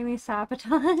shit can really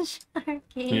sabotage our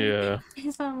game. Yeah.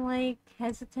 So I'm like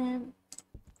hesitant.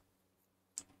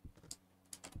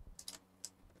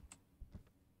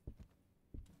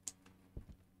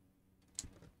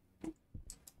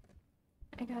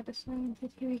 I got this one.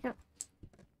 Here we go.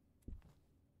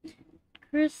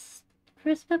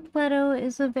 Crispapletto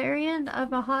is a variant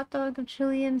of a hot dog of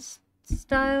Chilean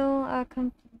style. A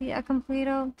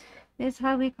completo is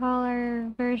how we call our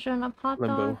version of hot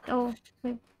Limbo. dog. Oh,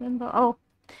 wait, limbo. Oh.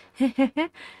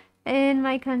 In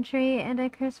my country, and a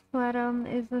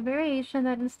crispletto is a variation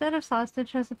that instead of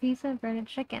sausage has a piece of breaded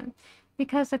chicken.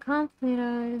 Because a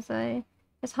completo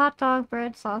is hot dog,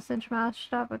 bread, sausage,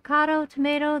 mashed avocado,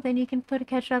 tomato, then you can put a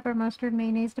ketchup or mustard,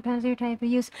 mayonnaise, depends on your type of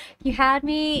use. You had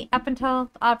me up until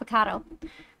avocado.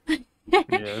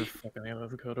 Yeah, fucking hate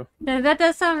avocado. No, that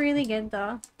does sound really good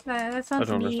though. That sounds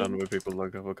I don't neat. understand why people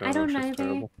like avocado. I don't It's just either.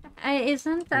 terrible.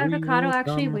 Isn't the We avocado will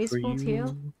actually come for wasteful too?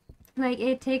 you. Like,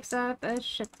 it takes up a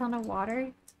shit ton of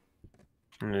water.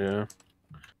 Yeah.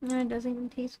 And it doesn't even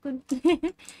taste good.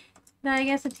 No, I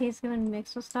guess it tastes good when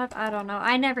mixed with stuff. I don't know.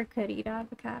 I never could eat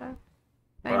avocado.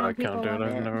 I can't do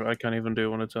it. I can't even do it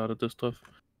when it's added to stuff.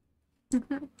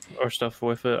 Or stuff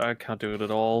with it. I can't do it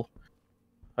at all.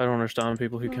 I don't understand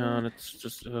people who can. It's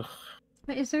just, ugh.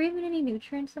 But is there even any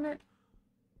nutrients in it?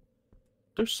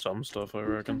 There's some stuff, I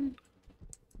reckon.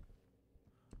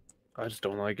 I just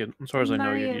don't like it. As far as I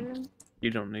know, you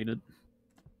don't need it.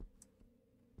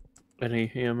 Any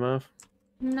EMF?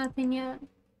 Nothing yet.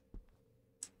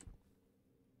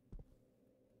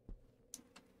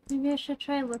 Maybe I should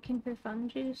try looking for fun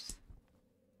juice.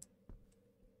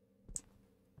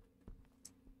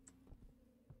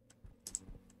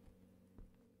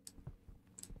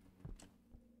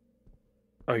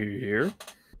 Are you here?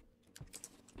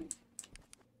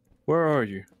 Where are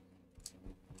you?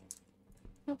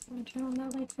 Oh, I'm gonna turn on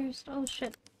that light first. Oh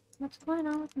shit. What's going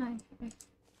on with my... Okay.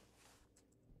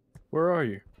 Where are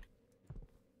you?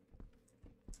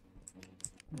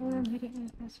 Oh, I'm hitting my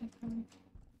password phone.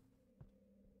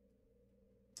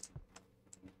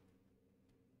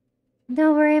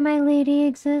 Don't worry, my lady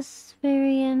exists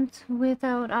variant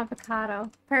without avocado.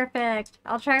 Perfect.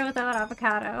 I'll try without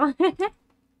avocado.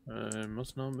 It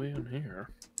must not be in here.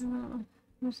 Oh, I'm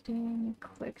just doing a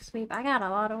quick sweep. I got a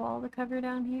lot of wall to cover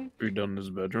down here. Are you done in this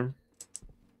bedroom?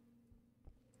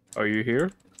 Are you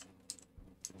here?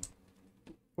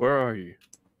 Where are you?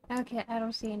 Okay, I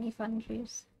don't see any fun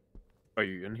juice. Are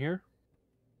you in here?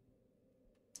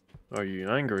 Are you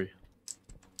angry?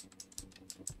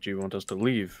 Do you want us to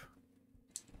leave?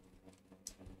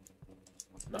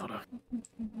 Nada.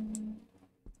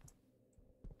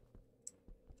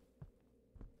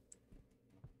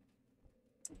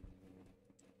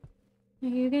 Are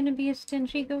you gonna be a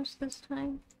stingy ghost this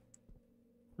time?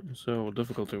 So what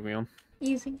difficulty are we on?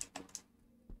 Easy.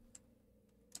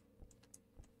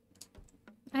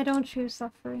 I don't choose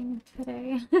suffering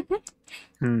today.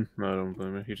 No, I don't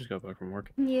blame you. You just got back from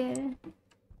work. Yeah.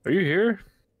 Are you here?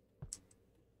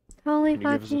 Holy Can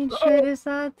you give us a- fucking shit, is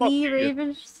that Fuck the you,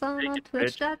 Raven son take on it,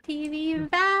 bitch. Twitch.tv?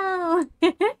 Val!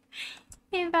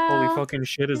 Hey Val! Holy fucking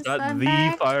shit, is Yes, that I'm the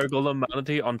back. Fire Golem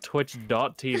Manatee on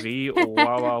Twitch.tv?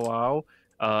 Wow.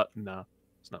 Nah.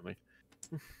 It's not me.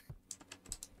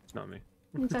 It's not me.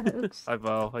 It's a hoax. Hi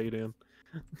Val, how you doing?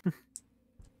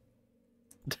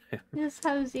 This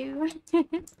how's you?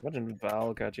 Imagine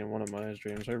Val catching one of my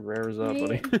streams. How rare is that,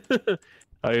 Right. buddy?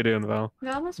 How you doing, Val?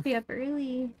 Val must be up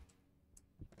early.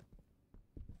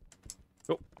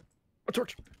 Oh, a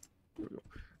torch.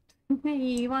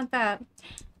 You want that?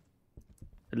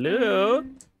 Hello?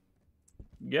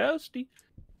 Guesty.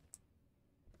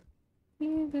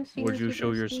 Would you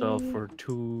show yourself for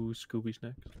 2 Scooby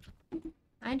snacks?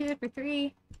 I do it for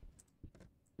 3.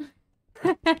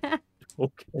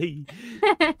 Okay.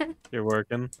 You're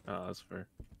working? Oh, that's fair.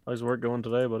 How's work going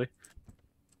today, buddy?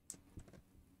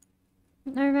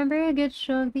 I remember a good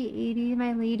show of the 80s,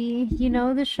 my lady. You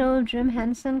know the show of Jim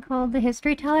Henson called The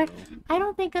History Teller? I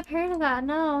don't think I've heard of that,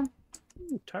 no.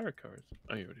 Ooh, tarot cards.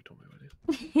 Oh, you already told me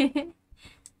about it.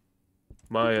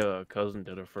 My cousin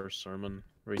did her first sermon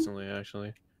recently,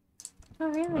 actually. Oh,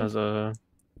 really? As a...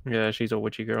 Yeah, she's a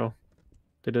witchy girl.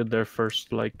 They did their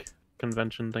first, like,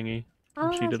 convention thingy. Oh,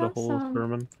 And she that's did a whole awesome.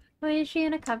 sermon. Wait, is she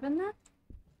in a coven then?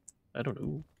 I don't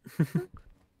know. I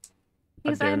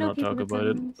Because dare know not people talk with about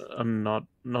it. covens. I'm not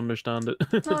understand it.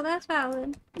 Oh, that's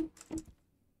valid.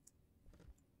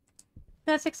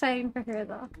 That's exciting for her,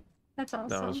 though. That's awesome.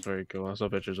 That was very cool. I saw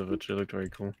pictures of it. She looked very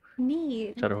cool.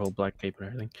 Neat. She had her whole black cape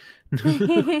and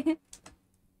everything.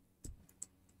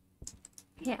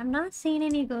 Okay, I'm not seeing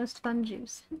any ghost fun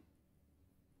juice.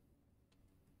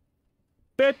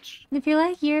 Bitch! If you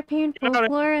like European Get out of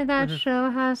folklore, that show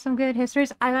has some good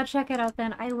histories. I gotta check it out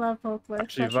then. I love folklore,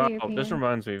 Actually, especially Val, European. this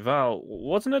reminds me. Val,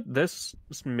 wasn't it this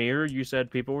mirror you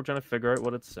said people were trying to figure out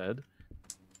what it said?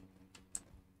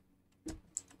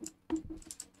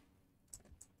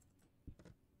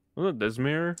 Wasn't it this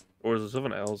mirror? Or is it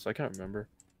something else? I can't remember.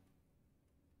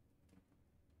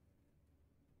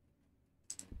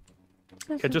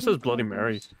 It just says Bloody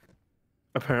Mary.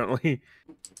 Apparently.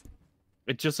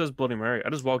 It just says Bloody Mary. I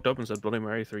just walked up and said Bloody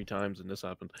Mary 3 times and this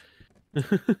happened. If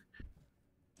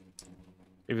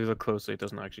you look closely, it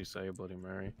doesn't actually say Bloody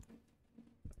Mary.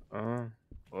 Oh.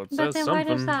 Well, it says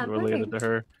something related to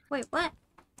her. Wait, what?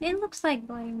 It looks like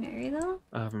Bloody Mary, though.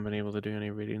 I haven't been able to do any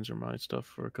readings or my stuff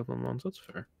for a couple of months. That's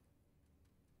fair.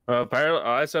 Apparently,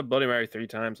 I said Bloody Mary 3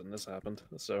 times and this happened.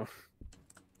 So,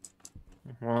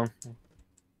 well,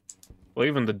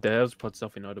 even the devs put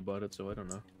something out about it. So I don't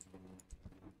know.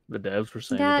 The devs were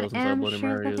saying it doesn't say Bloody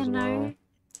Mary as well.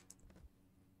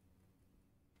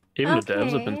 Even the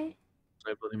devs have been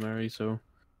saying Bloody Mary. So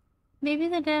maybe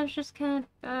the devs just can't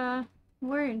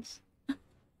words.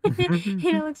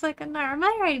 It looks like an R.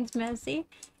 My writing's messy.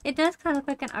 It does kind of look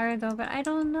like an R though, but I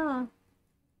don't know.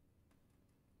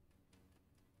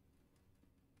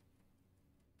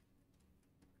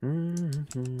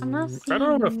 I'm not seeing I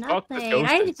don't know what the fuck this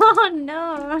ghost I is. don't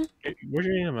know. Where's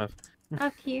your EMF?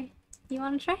 Up here. You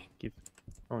want to try?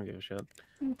 I want to give a shot.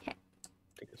 Okay.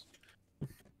 Take this.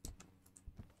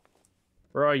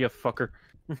 Where are you, fucker?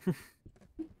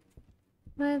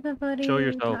 Why the buddy Show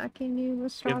yourself. talking to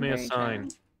the Give me a strawberry sign.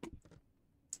 jam?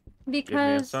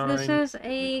 Because this sign. is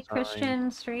a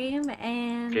Christian stream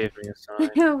and Give me a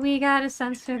sign. we gotta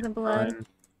censor the blood. Sign.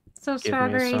 So Give me a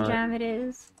strawberry sign. jam it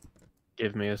is.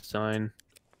 Give me a sign.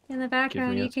 In the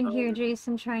background me a you can hear sign.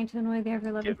 Jason trying to annoy the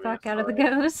ever-loving Give me a fuck out of the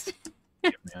sign. ghost.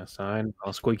 Give me a sign.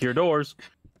 I'll squeak your doors.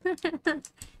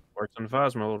 Works in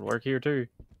Phasma. Would work here too.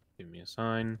 Give me a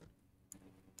sign.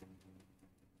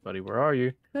 Buddy, where are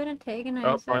you? Good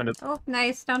antagonize find it. it. Oh,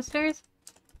 nice. Downstairs?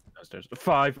 Downstairs. A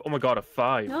 5. Oh my god, a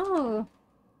 5. No.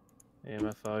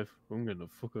 AMF 5. I'm getting the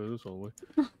fuck out of this hallway.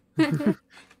 It's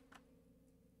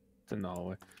in the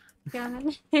hallway.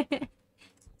 God.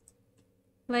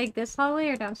 Like this hallway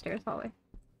or downstairs hallway?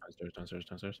 Downstairs.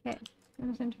 Okay. I'm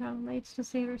just gonna turn on the lights to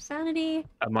save her sanity.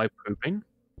 Am I pooping?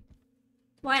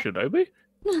 What? Should I be?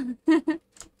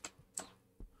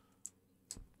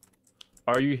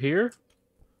 Are you here?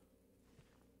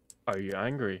 Are you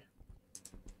angry?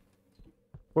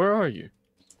 Where are you?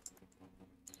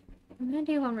 I'm gonna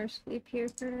do one more sleep here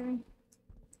for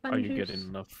fun Are you juice. getting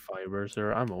enough fiber,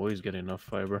 sir? I'm always getting enough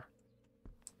fiber.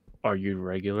 Are you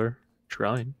regular?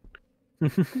 Trying.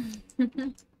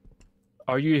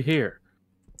 Are you here?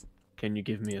 Can you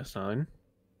give me a sign?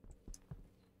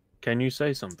 Can you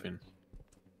say something?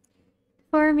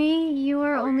 For me, you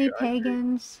are Are only you angry?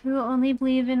 pagans who only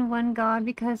believe in one god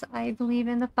because I believe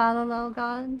in the Falala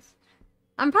gods.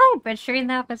 I'm probably butchering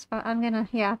that, but I'm gonna,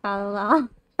 yeah, Falala.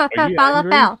 Are you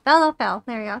angry? Falafel,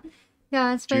 there we go.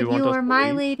 Yes, Do you but want you us are to my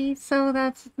leave? lady, so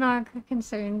that's not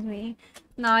concerns me.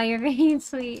 No, you're very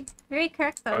sweet. Very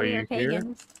correct, though, Are we are you here?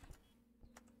 pagans.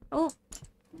 Oh,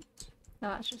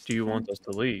 no, it's just Do a you friend. want us to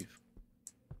leave?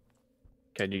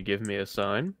 Can you give me a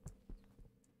sign?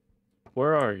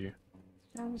 Where are you?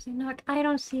 Obviously not. I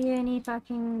don't see any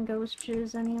fucking ghost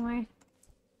shoes anywhere.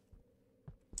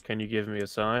 Can you give me a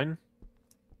sign?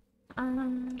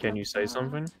 Can you say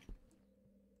something? Do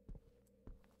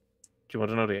you want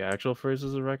to know the actual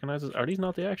phrases it recognizes? Are these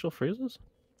not the actual phrases?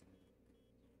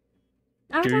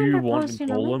 I Do you remember want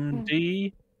posting a link Golem there. D?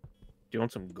 Do you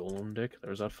want some Golem dick?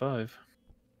 There's that 5.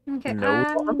 Okay, No.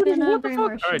 I'm gonna What the bring fuck?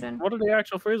 more Alright, shit in. what are the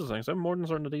actual phrases saying? I'm more than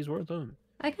certain that these were done.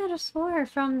 I could have swore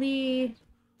from the...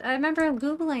 I remember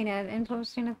googling it and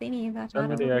posting a thingy that Send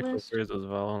had me a the little actual list. phrases,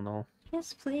 Val, and I'll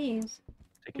Yes, please.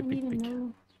 take I a need peek to peek.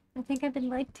 know. I think I've been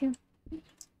lied to.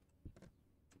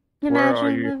 Where are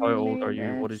Imagine you? How living old near are you?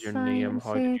 the What is your sign name? and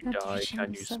How did say you that die? there's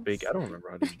Can you speak? innocence. I don't remember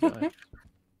how did you die.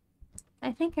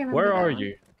 I think I remember Where that are one.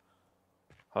 you?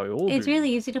 How old It's are you?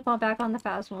 really easy to fall back on the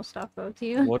Phasmal stuff, though,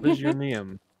 too. What is your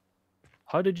name?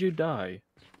 How did you die?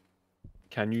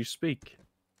 Can you speak?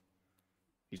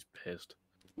 He's pissed.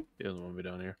 He doesn't want to be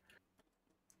down here.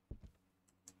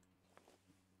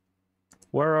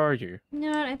 Where are you? You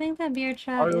know what? I think that beer How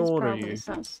chat is old are probably you?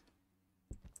 sus.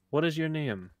 What is your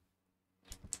name?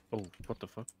 Oh, what the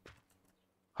fuck?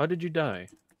 How did you die?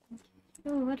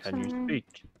 Ooh, what's Can you that?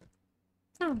 speak?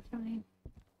 Oh, fine.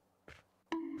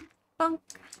 Bunk.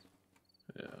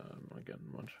 Yeah, I'm not getting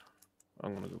much.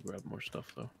 I'm gonna go grab more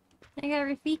stuff though. I got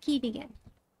Rafiki again.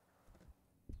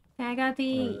 I got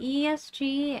the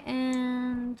ESG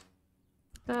and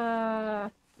the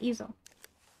easel.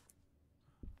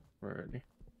 Where are they?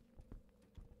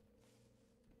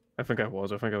 I think I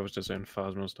was just saying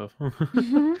Phasma stuff.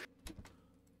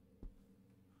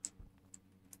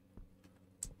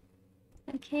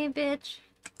 Okay, bitch.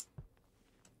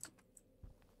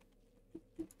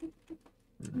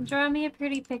 Draw me a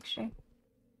pretty picture.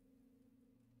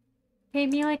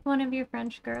 Paint me like one of your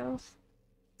French girls.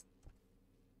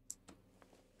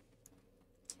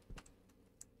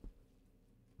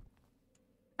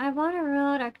 I want to rule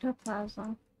out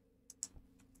ectoplasm.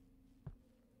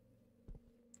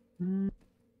 I'm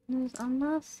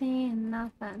not seeing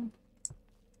nothing.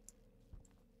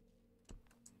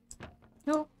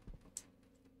 Nope.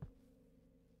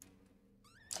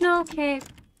 No, okay.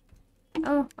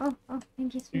 Oh,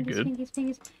 fingies, You fingies, good? fingies,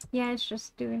 fingies. Yeah, it's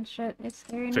just doing shit. It's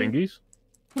scaring me. Fingies?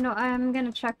 You know, I'm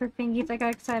gonna check for fingies. I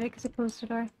got excited because it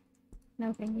posted our...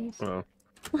 No fingies. Oh.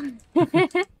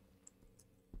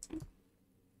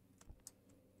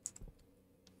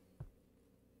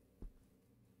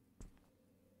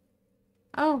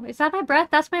 Oh, is that my breath?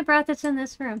 That's my breath that's in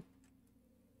this room.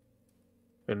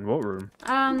 In what room?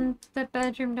 The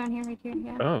bedroom down here, right here,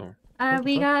 yeah. Oh.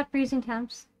 We got freezing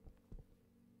temps.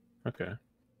 Okay.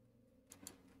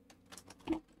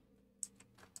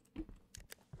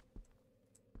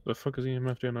 The fuck is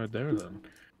EMF doing out there then?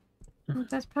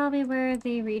 That's probably where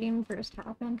the reading first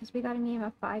happened, because we got an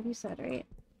EMF 5, you said, right?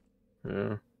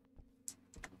 Yeah.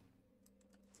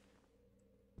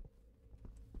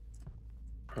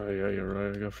 Oh yeah, you're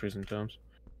right. I got freezing temps.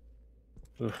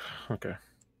 Ugh, okay.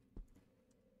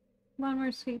 One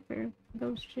more sweep for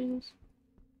ghost shoes.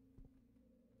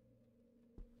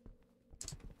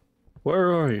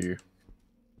 Where are you?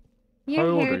 How Your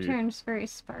old hair are you? turns very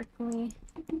sparkly.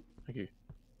 Thank you.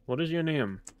 What is your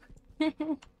name?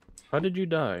 How did you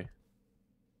die?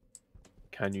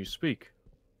 Can you speak?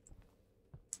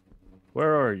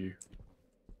 Where are you?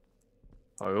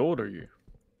 How old are you?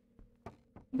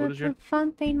 But the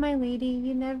fun thing, my lady,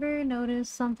 you never notice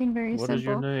something very simple. What is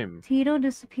your name? Tito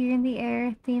disappear in the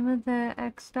air. Theme of the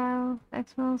X-Style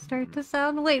start to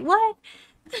sound. Wait, what?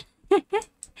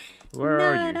 Where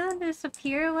are you? No, don't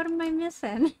disappear. What am I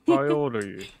missing? How old are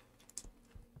you?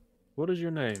 What is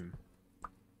your name?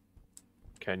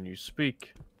 Can you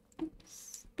speak?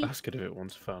 Ask it if it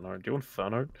wants fan art. Do you want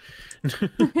fan art?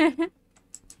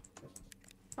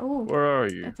 Oh. Where are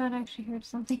you? I thought I actually heard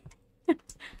something.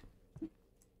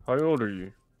 How old are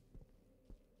you?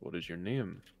 What is your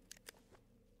name?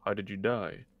 How did you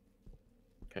die?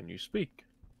 Can you speak?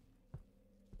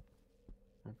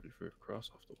 I'm pretty sure cross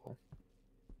off the wall.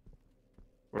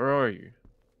 Where are you?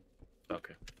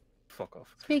 Okay. Fuck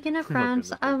off. Speaking of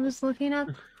France, I was looking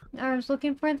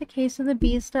for the Case of the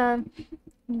Beast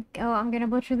Oh, I'm gonna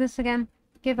butcher this again.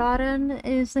 Givaudan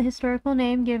is the historical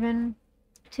name given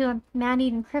to a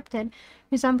man-eating cryptid,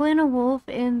 resembling a wolf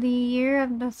in the year of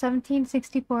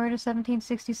 1764 to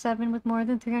 1767 with more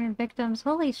than 300 victims.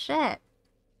 Holy shit.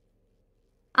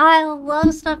 I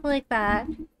love stuff like that.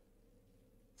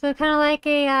 So kind of like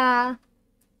a,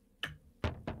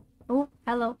 oh,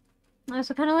 hello.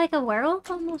 So kind of like a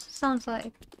werewolf almost, sounds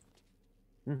like.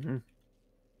 Mm-hmm. Can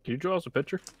you draw us a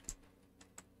picture?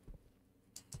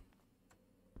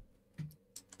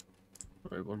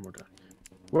 Alright, one more time.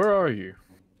 Where are you?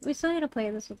 We still need to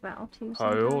play this with Val, too.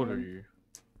 How old are you?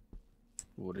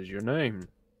 What is your name?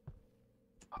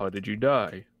 How did you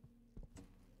die?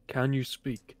 Can you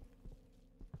speak?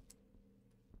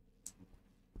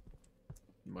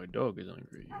 My dog is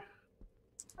angry.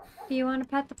 Do you want to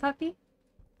pet the puppy?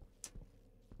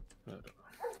 I don't know.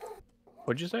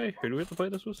 What'd you say? Who do we have to play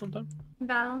this with sometime?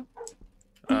 Val.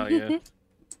 Oh, yeah.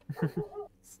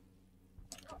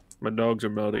 My dogs are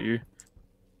mad at you.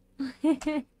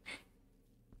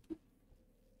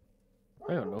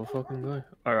 I got no fucking guy.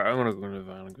 Alright, I'm gonna go in the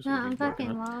van and go see No, what I'm he's barking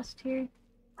fucking at. lost here.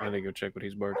 I need to go check what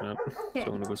he's barking at. Okay. So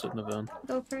I'm gonna go sit in the van.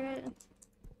 Go for it.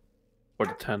 Or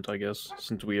the tent, I guess,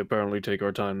 since we apparently take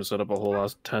our time to set up a whole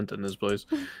ass tent in this place.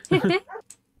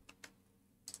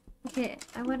 Okay,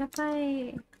 what if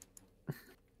I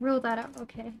rule that out?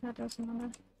 Okay, that doesn't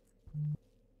matter.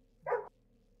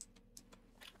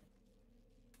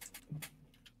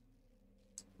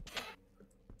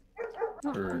 Oh,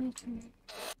 Alright. my turn.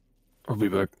 I'll be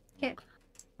back. Okay.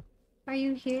 Are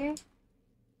you here?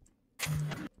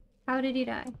 How did you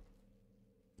die?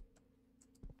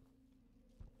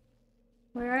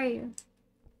 Where are you?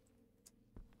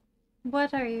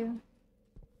 What are you?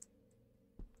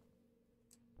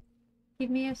 Give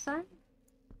me a sign?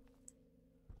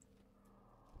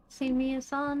 Sing me a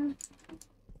song?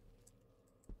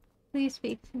 Please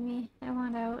speak to me. I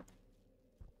want out.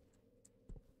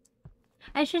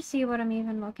 I should see what I'm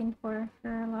even looking for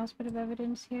a last bit of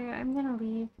evidence here. I'm gonna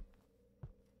leave.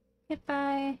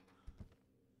 Goodbye.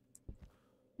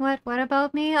 What? What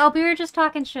about me? Oh, we were just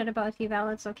talking shit about you, Val.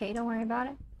 It's okay. Don't worry about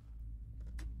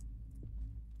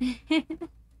it.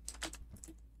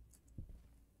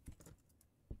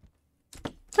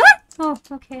 Oh,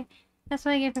 okay. That's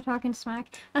what I get for talking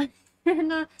smack.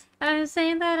 No, I was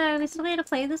saying that we still need to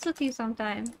play this with you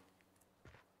sometime.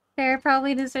 Fair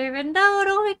probably deserve it. No,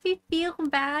 don't make me feel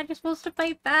bad. You're supposed to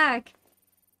fight back.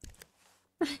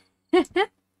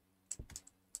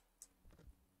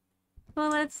 Well,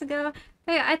 let's go.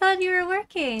 Wait, I thought you were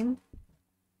working.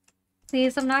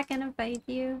 Please, I'm not gonna fight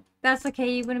you. That's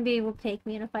okay, you wouldn't be able to take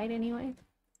me in a fight anyway.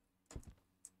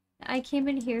 I came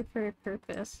in here for a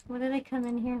purpose. What did I come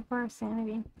in here for?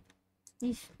 Sanity.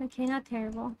 Eesh, okay, not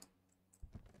terrible.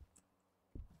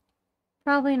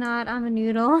 Probably not. I'm a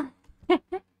noodle.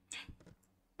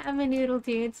 I'm a noodle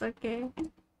too, it's okay.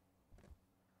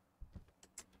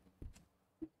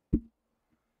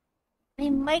 My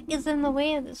mic is in the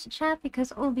way of this chat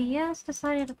because OBS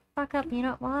decided to fuck up. You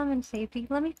know, while I'm in safety,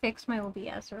 let me fix my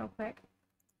OBS real quick.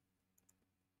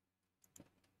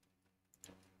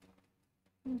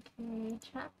 Okay,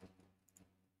 chat.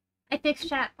 I fixed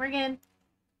chat. We're good.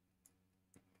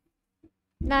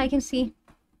 Now I can see.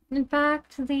 In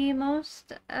fact, the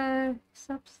most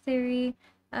sub-theory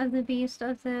of the beast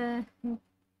of the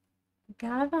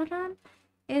Gavadan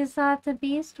is that the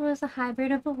beast was a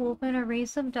hybrid of a wolf and a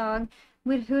race of dog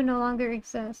who no longer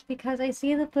exists, because I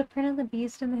see the footprint of the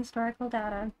beast in the historical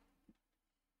data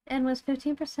and was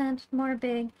 15% more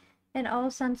big in all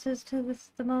senses to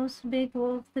the most big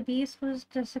wolf. The beast was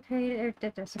dissected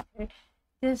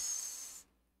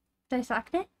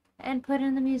and put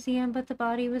in the museum, but the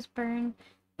body was burned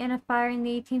in a fire in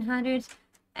the 1800s.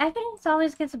 Evidence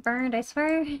always gets burned, I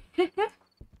swear.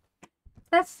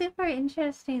 That's super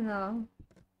interesting, though.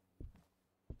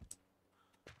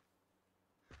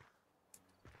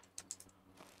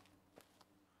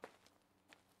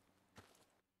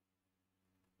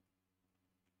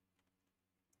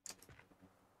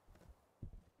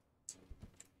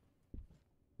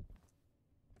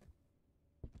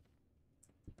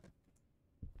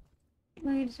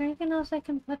 Wait, is there anything else I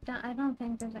can put down? I don't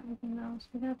think there's anything else.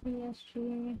 We got the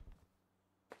ESG.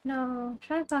 No,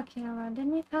 tripod camera.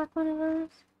 Didn't we pack one of those?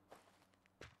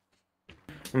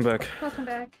 I'm back. Welcome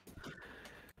back.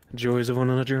 Joys of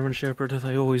owning a German Shepherd.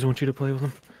 I always want you to play with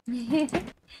him.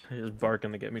 He's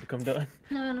barking to get me to come down.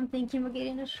 No, and I'm thinking about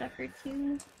getting a shepherd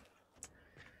too.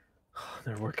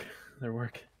 Their work. Their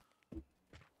work.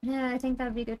 Yeah, I think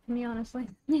that'd be good for me, honestly.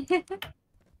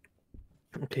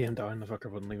 Okay, I'm down. The fucker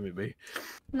wouldn't leave me be.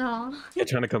 No. He's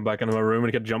trying to come back into my room and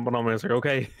he kept jumping on me. I was like,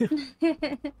 okay.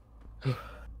 Okay.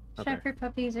 Shepherd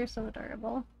puppies are so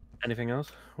adorable. Anything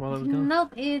else while I was gone?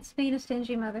 Nope, it's being a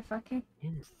stingy motherfucker.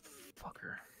 You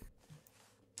fucker.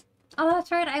 Oh,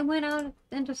 that's right, I went out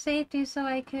into safety so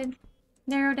I could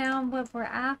narrow down what we're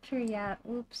after yet.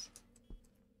 Oops.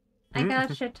 I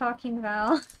got shit talking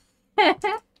Val.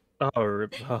 Oh,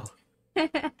 rip Val.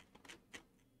 I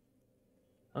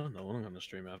don't know what I'm gonna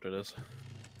stream after this.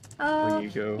 When you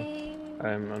go, Okay.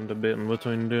 I'm debating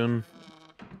between doing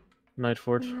Night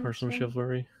Fort or some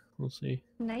chivalry. We'll see.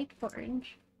 Night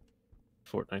Forge.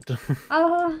 Fortnite.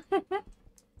 Oh,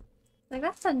 like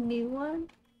that's a new one.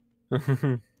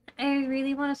 I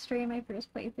really want to stream my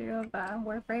first playthrough of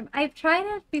Warframe. I've tried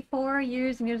it before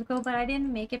years and years ago, but I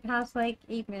didn't make it past like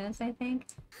 8 minutes, I think.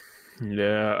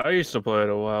 Yeah, I used to play it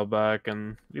a while back,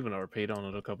 and even RP'd on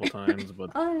it a couple times, but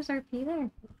Oh, there's RP there.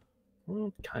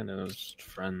 well, kind of as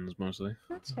friends mostly.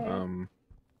 That's fair.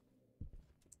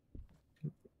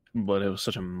 But it was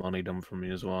such a money dump for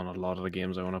me as well, and a lot of the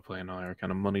games I want to play now are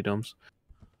kind of money dumps.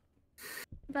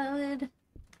 Valid.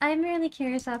 I'm really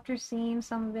curious after seeing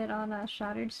some of it on a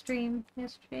Shattered stream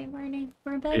yesterday morning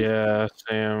for a bit. Yeah,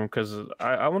 same, because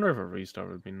I wonder if a restart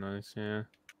would be nice, yeah.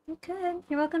 You could.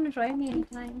 You're welcome to join me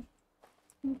anytime.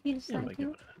 If you Yeah, decide like give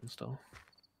to. it an install.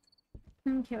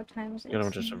 Okay, what time is it? Got a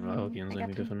bunch of survival games I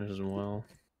need to finish as well.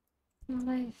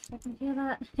 Life, I can feel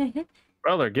that.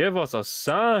 Brother, give us a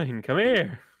sign! Come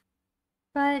here!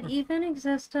 But even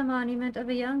exists a monument of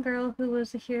a young girl who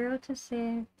was a hero to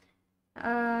save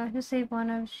one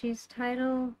of she's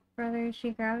title brother.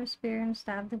 She grabbed a spear and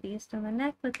stabbed the beast in the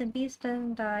neck, but the beast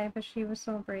didn't die, but she was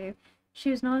so brave. She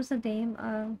was known as the Dame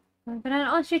of... But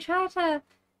oh, she tried to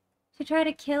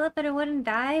kill it, but it wouldn't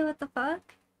die? What the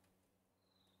fuck?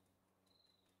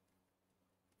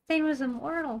 Thing was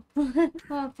immortal.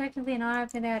 Well, technically not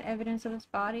after they had evidence of its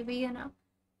body, but you know.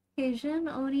 Asian,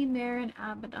 Oni, Mare, and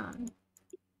Abaddon.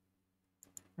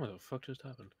 What the fuck just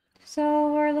happened?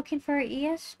 So we're looking for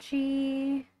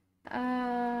ESG,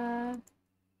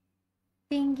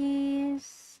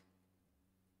 thingies,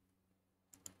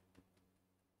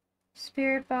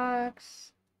 spirit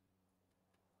box,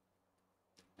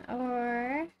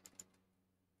 or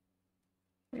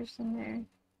there's some there,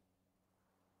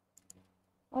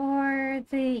 or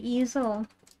the easel.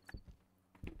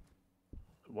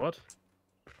 What?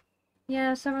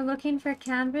 Yeah, so we're looking for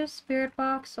canvas, spirit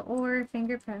box, or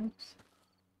fingerprints.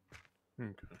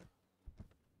 Okay.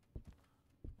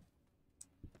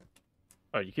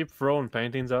 Oh, you keep throwing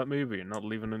paintings at me, but you're not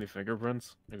leaving any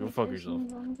fingerprints? Now go fuck yourself.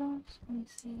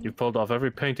 You pulled off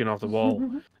every painting off the wall.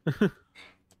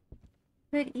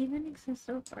 That even exists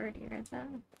so far, do you read that?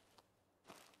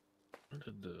 Where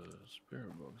did the spirit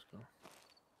box go?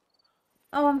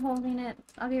 Oh, I'm holding it.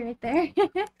 I'll be right there.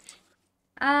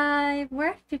 We're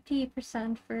at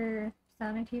 50% for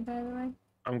sanity, by the way.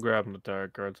 I'm grabbing the tarot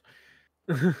cards.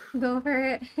 Go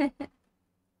for it.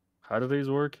 How do these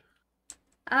work?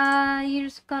 You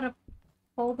just gotta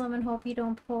hold them and hope you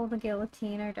don't pull the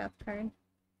guillotine or death card.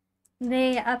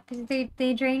 They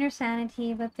drain your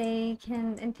sanity, but they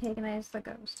can antagonize the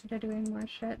ghost if they're doing more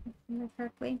shit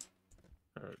correctly.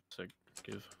 Alright, sick.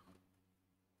 Give.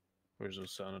 Where's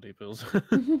those sanity pills?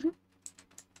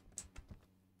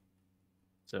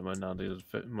 So my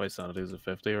sanity is at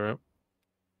 50, right?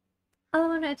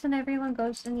 Oh, no, it's an everyone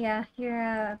ghost, and yeah,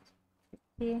 you're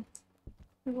the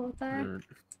both there.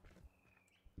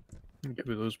 Give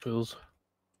me those pills.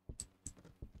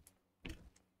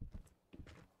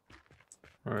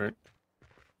 Alright.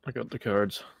 I got the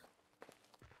cards.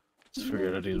 Let's figure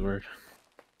out how these work.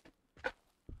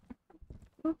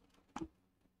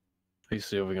 Let's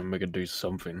see if we can make it do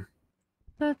something.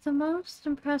 But the most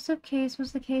impressive case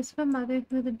was the case of a mother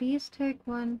who the beast took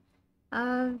one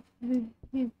of. I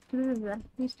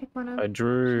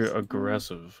drew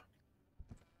aggressive.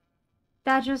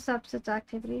 That just ups its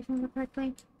activity, if I remember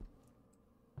correctly.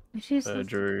 I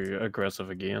drew aggressive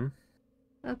again.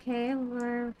 Okay,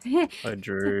 we're... I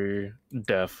drew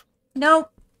deaf. Nope!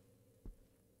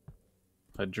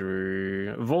 I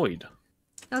drew void.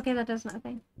 Okay, that does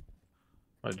nothing.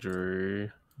 I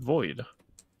drew void.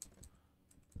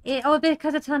 Oh,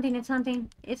 because it's hunting, it's hunting.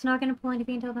 It's not gonna pull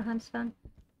anything until the hunt's done.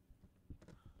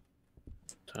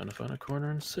 Time to find a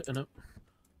corner and sit in it.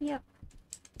 Yep.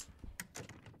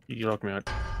 You locked me out.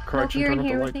 Correction, turn off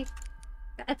the light.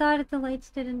 I thought the lights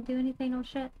didn't do anything, oh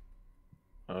shit.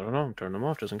 I don't know, turn them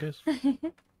off just in case.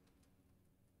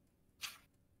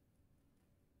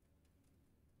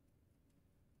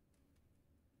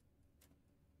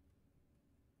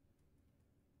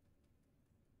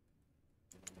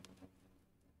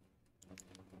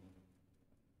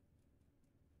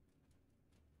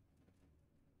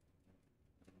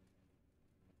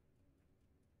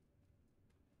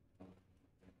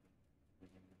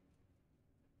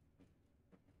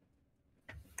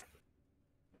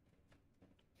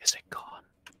 Is it gone?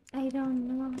 I don't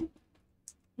know.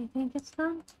 I think it's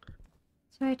gone.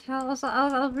 Sorry,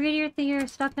 I'll read your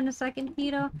stuff in a second,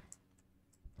 Keto.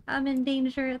 I'm in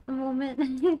danger at the moment.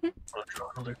 I'll draw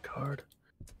another card.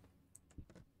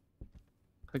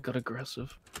 I got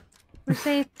aggressive. We're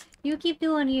safe. You keep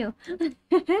doing you.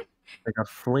 I got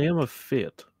Flame of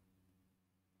Fate.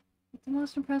 The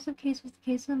most impressive case was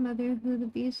the case of the mother who the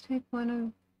beast took one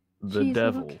of The She's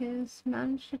Devil. little kiss.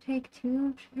 Managed to take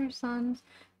two of her sons,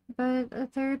 but a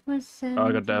third was sin. Oh,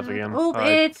 I got death again. Oh, Hide.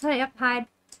 it's yep, hide.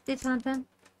 It's not done.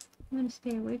 I'm gonna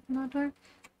stay away from that door.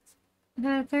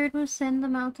 The third was Sin, the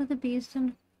mouth of the beast,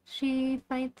 and she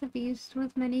fight the beast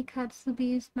with many cuts. The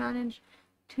beast managed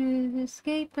to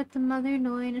escape, but the mother,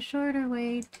 knowing a shorter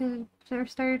way to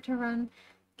started to run,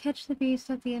 catch the beast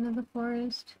at the end of the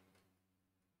forest.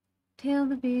 Tail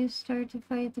the beast started to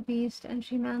fight the beast, and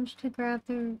she managed to grab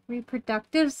the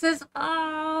reproductive system.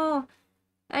 Oh,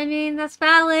 I mean that's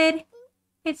valid.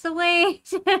 It's a way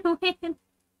to win.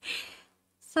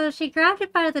 So she grabbed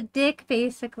it by the dick,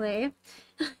 basically.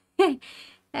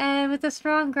 And with a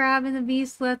strong grab, and the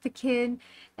beast left the kid,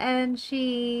 and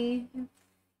she,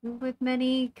 with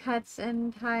many cuts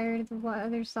and tired of what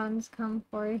other sons come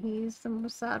for, he's the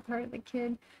most sad part of the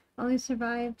kid. Only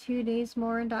survived 2 days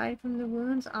more and died from the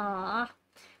wounds. Ah,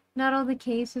 not all the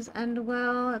cases end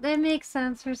well. That makes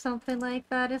sense for something like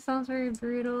that. It sounds very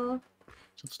brutal.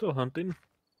 Is it still hunting?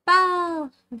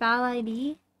 Valid.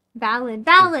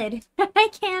 I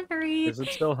can't read. Is it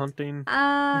still hunting?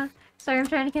 Sorry, I'm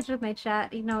trying to catch up with my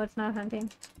chat. You know it's not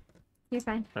hunting. You're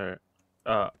fine. Alright.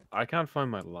 I can't find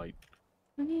my light.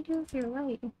 What do you do with your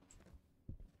light?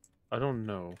 I don't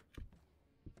know.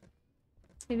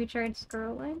 Maybe tried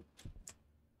scrolling?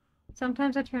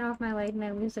 Sometimes I turn off my light and I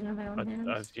lose it in my own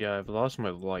hands. Yeah, I've lost my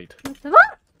light. What the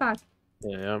fuck?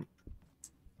 Yeah.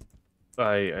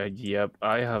 Yep,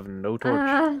 I have no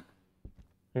torch.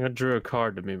 I drew a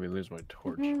card that made me lose my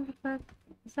torch. What the fuck?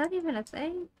 Is that even a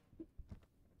thing?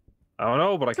 I don't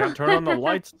know, but I can't turn on the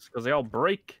lights because they all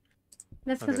break.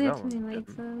 That's because Okay, we that have too many one's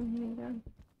lights, so here you go.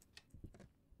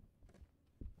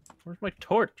 Where's my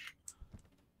torch?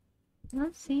 I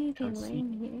don't see anything Can't see.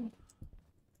 laying here.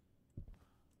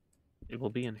 It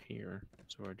will be in here.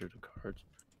 So I drew the cards.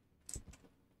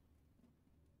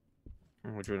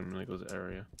 I drew it in Nico's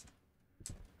area.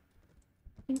 I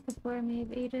think the floor may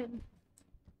have ate it.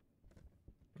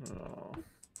 Oh,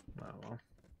 well.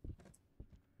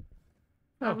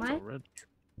 Oh, it's my? all red.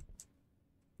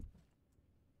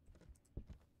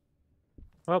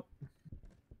 Well,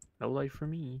 no light for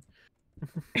me.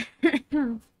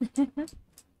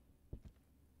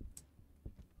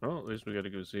 Well, at least we gotta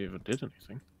go see if it did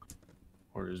anything.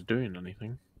 Or is doing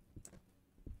anything.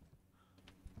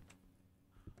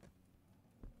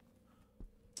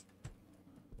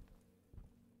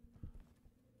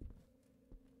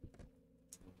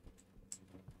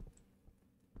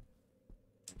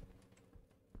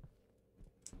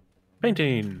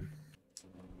 Painting!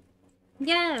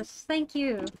 Yes, thank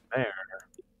you. There.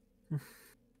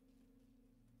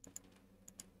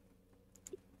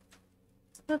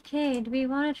 Okay, do we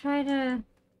want to try to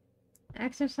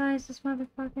exercise this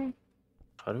motherfucker?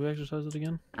 How do we exercise it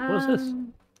again? What is this?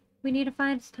 We need to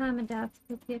find its time of death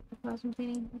with the ectoplasm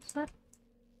cleaning. What's that?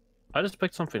 I just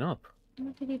picked something up.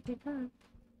 What did you pick up?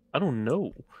 I don't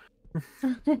know.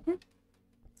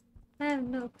 I have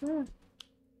no clue.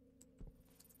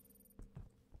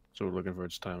 So we're looking for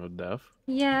its time of death.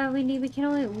 Yeah, we can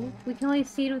only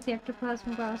see it with the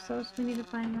ectoplasm glass, so we need to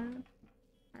find that.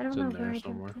 I don't It's know in there where I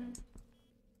somewhere. did that.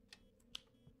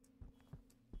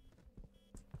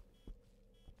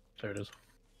 There it is.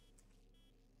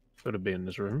 Could it be in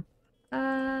this room?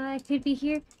 It could be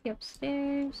here, could be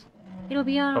upstairs. It'll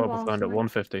be on a Oh, wall. we found it. somewhere.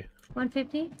 150.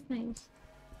 150? Nice.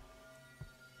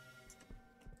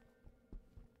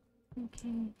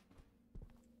 Okay.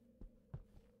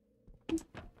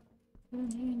 I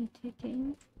don't hear any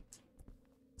ticking.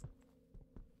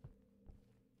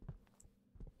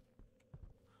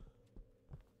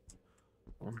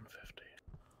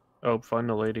 Oh, find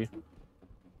the lady.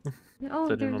 Oh,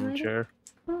 Sitting there's on the lady? chair.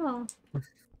 Cool.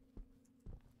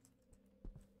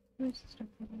 Where's the stuff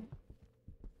over there?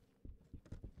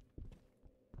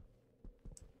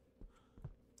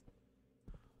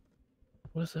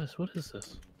 What is this? What is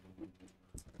this?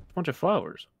 A bunch of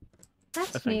flowers.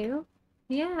 That's think. new.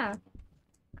 Yeah.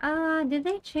 Did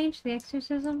they change the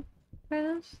exorcism for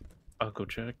this? I'll go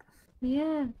check.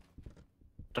 Yeah.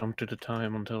 Dumped at a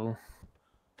time until...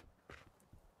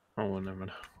 Oh, well, never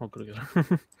mind. I'll go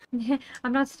together.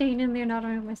 I'm not staying in there, not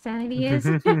on my sanity is.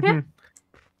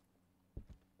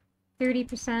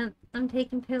 30%. I'm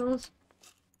taking pills.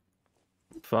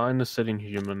 Find the sitting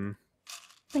human.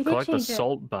 They did Collect the change it.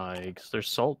 salt bags. There's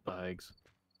salt bags.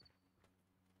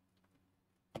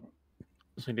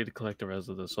 So we need to collect the rest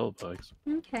of the salt bags.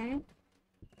 Okay.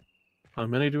 How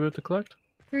many do we have to collect?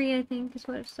 3, I think, is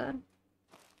what it said.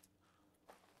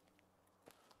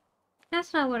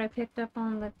 That's not what I picked up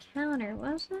on the counter,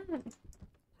 was it?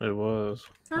 It was.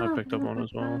 I Oh, picked up one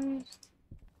as well. surprised.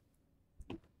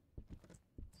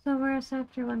 So we're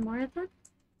after one more then?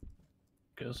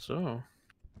 Guess so.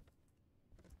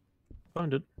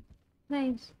 Find it.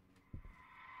 Nice.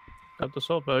 Got the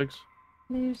salt bags.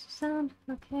 There's the sound.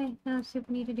 Okay, now let's see what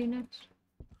we need to do next.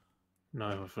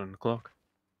 Now I found the clock.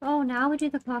 Oh, now we do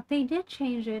the clock. They did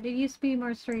change it. It used to be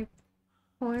more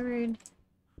straightforward.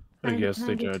 I guess they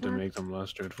Handy tried to clock. make them less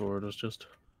straightforward. It's just.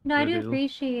 No, I do ideal.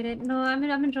 appreciate it. No, I'm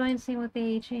enjoying seeing what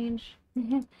they change.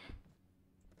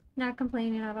 Not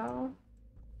complaining at all.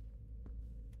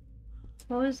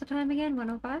 What was the time again?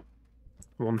 105?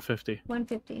 150.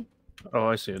 150. Oh,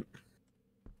 I see it.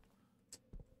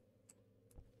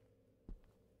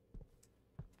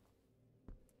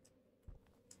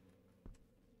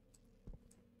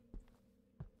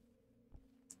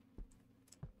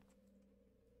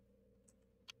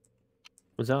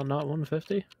 Was that not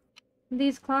 150?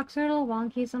 These clocks are a little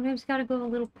wonky. Sometimes you gotta go a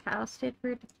little past it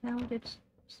for it to count. It's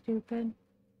stupid.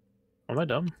 Am I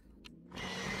dumb?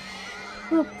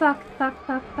 Oh, fuck, fuck,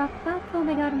 fuck, fuck, fuck. Oh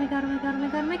my god, oh my god, oh my god, oh my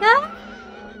god, oh my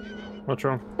god! What's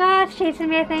wrong? Ah, it's chasing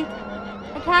me, I think.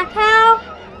 I can't tell!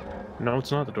 No,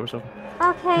 it's not. The door's open.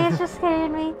 Okay, it's just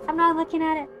scaring me. I'm not looking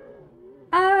at it.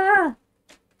 Ah!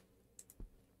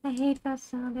 I hate that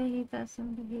sound, I hate that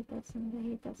sound, I hate that sound, I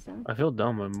hate that sound. I feel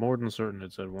dumb. I'm more than certain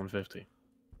it said 150.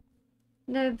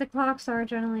 The clocks are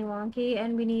generally wonky,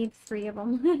 and we need 3 of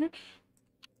them.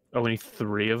 Oh, we need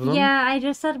 3 of them? Yeah, I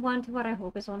just said 1 to what I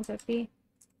hope is 150.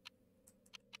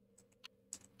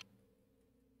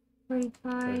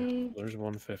 45. Yeah, there's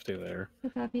 150 there.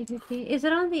 Would that be 50? Is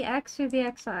it on the X or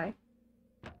the XI?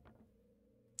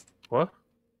 What?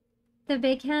 The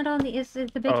big hand on the is the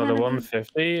big hand Oh, the on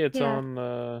 150? It's Yeah. on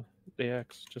the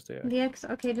X. Just the X. the X?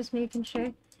 Okay, just making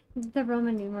sure. The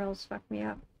Roman numerals fuck me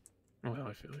up. Oh, yeah,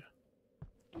 I feel you.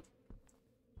 Oh,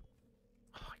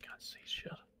 I can't see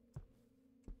shit.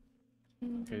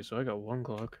 Okay, so I got 1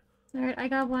 clock. Alright, I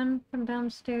got 1 from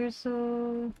downstairs,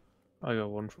 so... I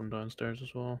got 1 from downstairs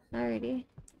as well. Alrighty.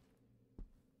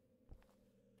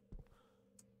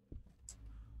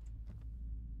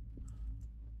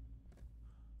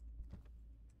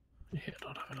 Yeah,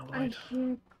 not having a I light.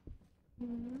 hear...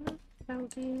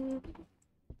 Crowded.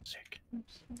 Sick.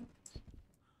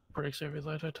 Breaks every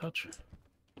light I touch.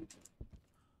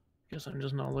 Guess I'm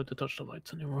just not allowed to touch the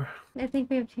lights anymore. I think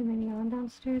we have too many on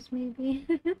downstairs, maybe.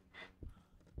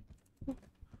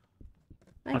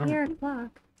 I hear a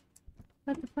clock.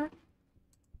 What the fuck?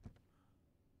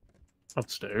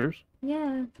 Upstairs?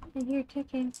 Yeah, I hear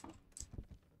ticking.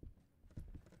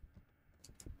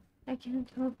 I can't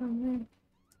tell from where.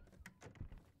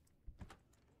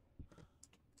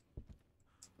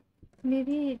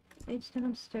 Maybe it's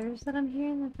downstairs that I'm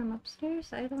hearing them from upstairs?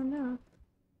 I don't know.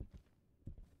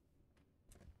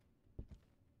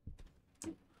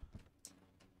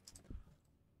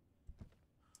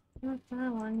 Not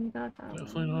that one, you got that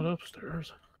Definitely one. not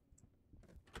upstairs.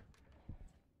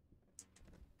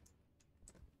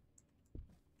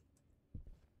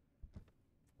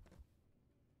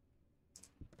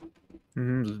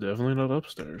 It's definitely not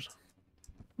upstairs.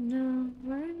 No,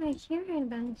 where am I hearing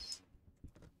this?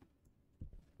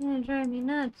 It's gonna drive me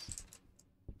nuts.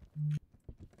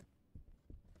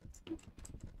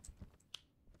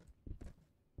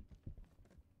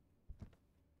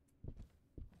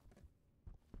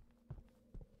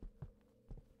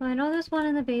 Well, I know there's one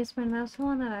in the basement. That's the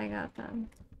one that I got then.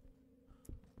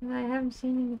 I haven't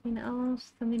seen anything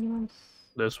else. The mini ones.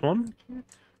 This one?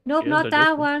 Nope, Yeah, not they're that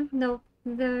different. one. Nope.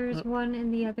 There's one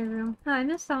in the other room. Oh, I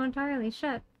missed that one entirely.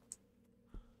 Shit.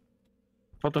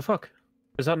 What the fuck?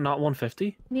 Is that not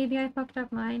 150? Maybe I fucked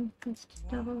up mine. It's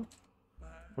double.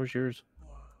 Where's yours?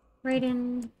 Right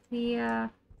in the,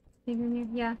 big room here.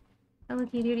 Yeah. I look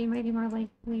at you might be more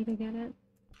likely to get it.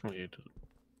 Oh, you did.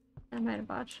 I might have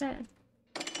bought shit.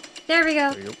 There we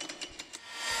go. There you go.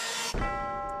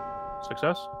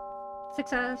 Success?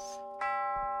 Success.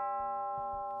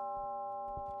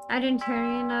 I didn't turn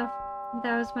it enough.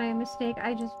 That was my mistake.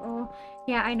 I just, oh,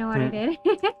 yeah, I know what I did.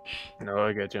 No,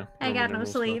 I get you. I got no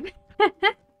sleep.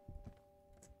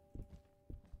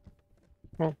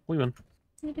 Well, we win.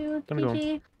 We do. Gonna go.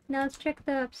 GG. Now let's check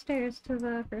the upstairs to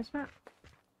the first map.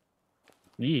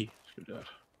 Yee. Let's do that.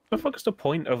 The fuck is the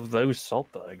point of those salt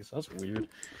bags? That's weird.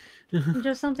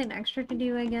 Just something extra to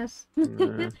do, I guess.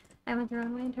 Nah. I went the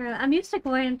wrong way entirely. I'm used to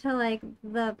going into like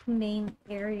the main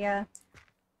area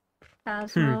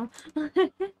as well.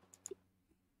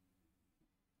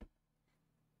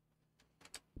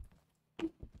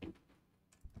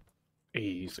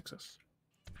 A success.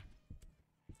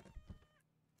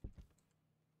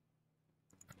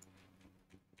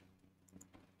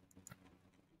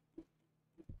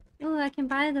 Oh, I can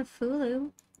buy the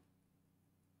Fulu.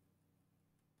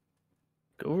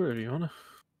 Go over it, Iona.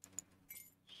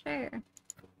 Sure.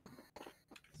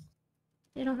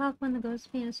 It'll help when the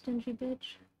ghost being a stingy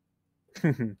bitch.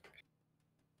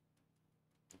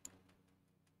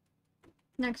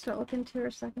 Next, I'll look into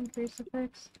her second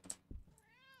crucifix.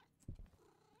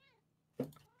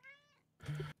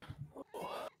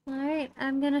 Alright,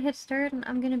 I'm gonna hit start and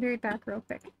I'm gonna be right back real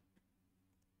quick.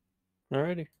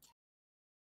 Alrighty.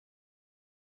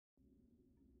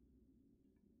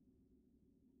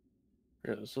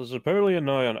 Yeah, so there's apparently an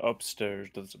eye on upstairs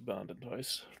to this abandoned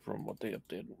house, from what the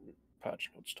updated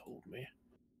patch notes told me.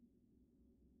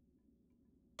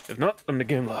 If not, then the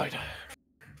game lied.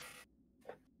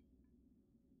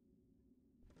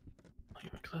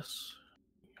 Yoink this.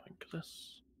 Yoink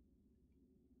this.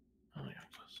 Oh, yoink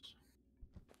this.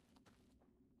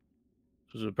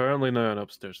 So there's apparently an eye on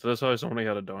upstairs. So this house only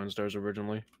had a downstairs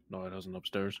originally. No, it has an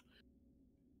upstairs.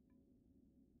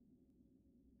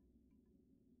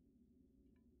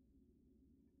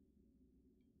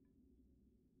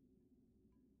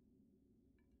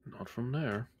 Not from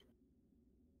there.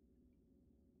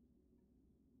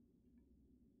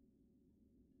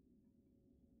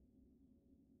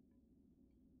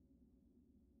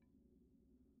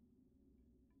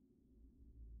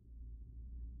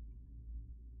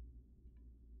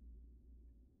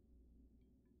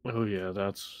 Oh yeah,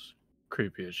 that's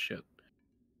creepy as shit.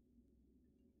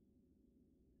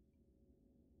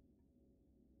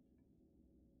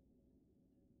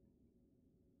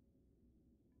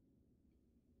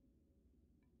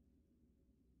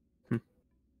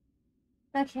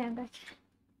 Okay, I'm back.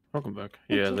 Welcome back.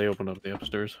 Yeah, Okay. they opened up the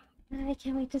upstairs. I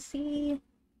can't wait to see. I'm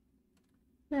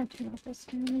gonna turn off this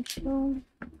damage show.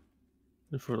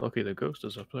 If we're lucky, the ghost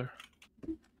is up there.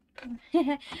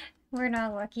 We're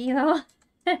not lucky though.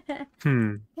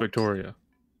 Victoria.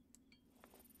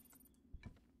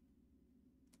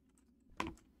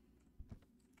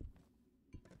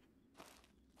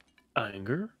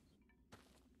 Anger?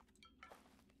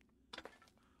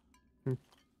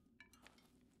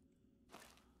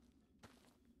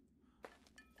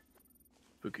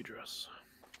 Spooky dress.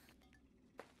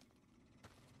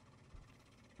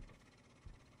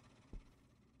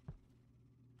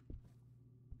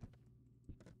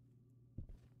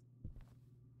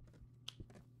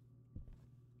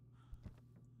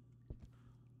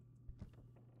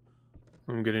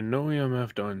 I'm getting no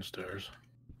EMF downstairs.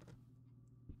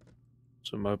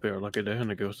 So it might be our lucky day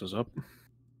and the ghost is up.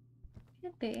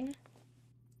 Could be.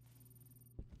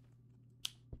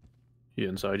 You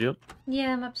inside yet?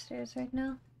 Yeah, I'm upstairs right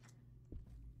now.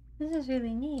 This is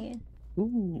really neat.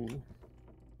 Ooh.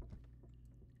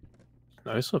 It's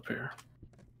nice up here.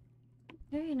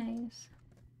 Very nice.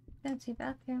 Fancy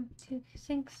bathroom. 2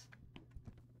 sinks.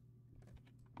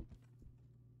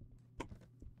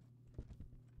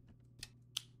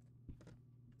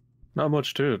 Not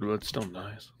much to it, but it's still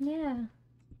nice. Yeah.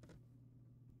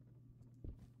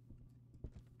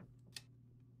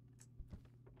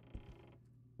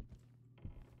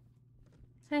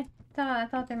 I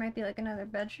thought there might be like another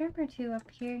bedroom or two up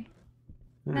here.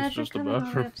 It's Imagine just a coming all the way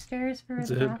bathroom. upstairs for That's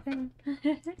the it. bathroom.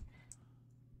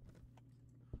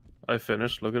 I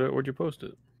finished. Look at it. Where'd you post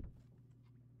it?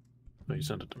 Oh, you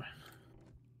sent it to me.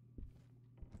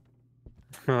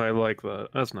 Oh, I like that.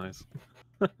 That's nice.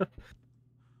 I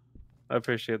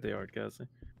appreciate the art, Cassie.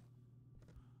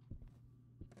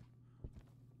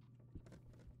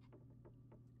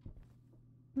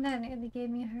 That nearly gave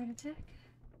me a heart attack.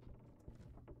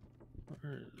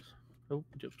 Where is... Oh,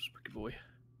 yep, spooky boy.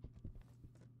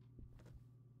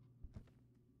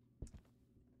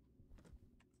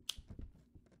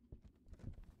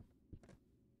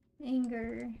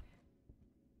 Anger.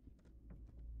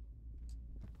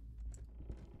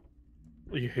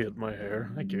 You hit my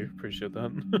hair. Thank you. Appreciate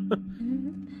that.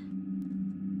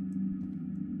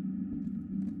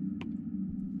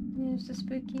 There's the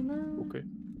spooky mom. Okay.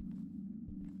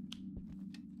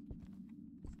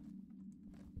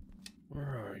 Where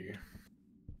are you?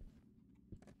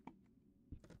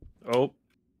 Oh,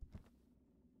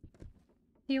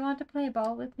 Do you want to play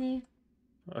ball with me?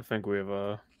 I think we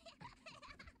have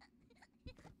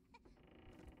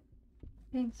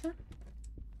Think so?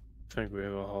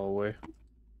 a hallway.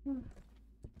 Hmm.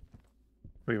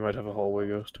 We might have a hallway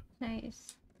ghost.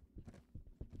 Nice.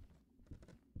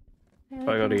 I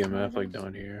got EMF like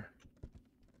down here.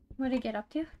 What did it get up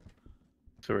to?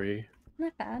 3.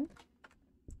 Not bad.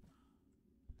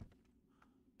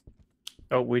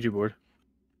 Oh, Ouija board.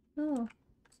 Ooh.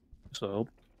 So,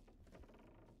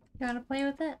 You wanna play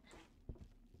with it?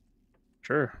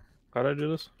 sure. How'd I do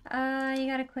this? You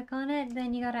gotta click on it,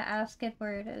 then you gotta ask it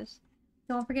where it is.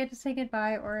 Don't forget to say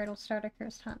goodbye or it'll start a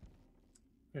cursed hunt.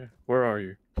 Yeah. Where are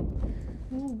you?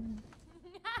 Ooh.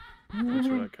 Thanks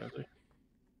for that, Kathy.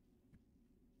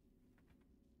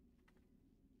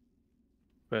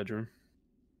 Bedroom.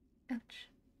 Ouch.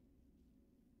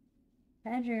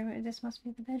 Bedroom. This must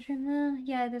be the bedroom.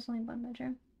 Yeah, there's only one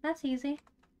bedroom. That's easy.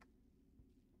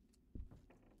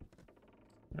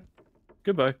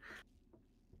 Goodbye.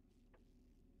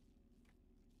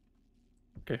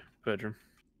 Okay, bedroom.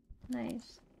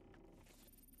 Nice.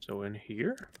 So in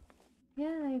here?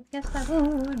 Yeah, I guess that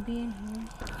would be in here.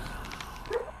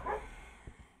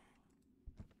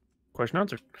 Question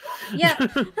answered. Yeah.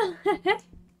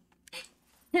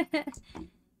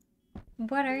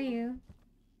 What are you?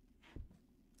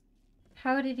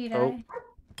 How did you die? Oh.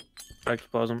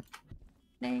 Ectoplasm.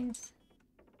 Nice.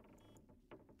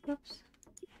 Whoops.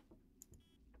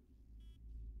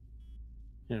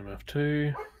 EMF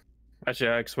 2. Actually,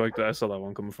 I expected. I saw that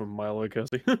one coming from a mile away,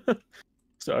 Cassie.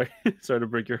 Sorry. Sorry to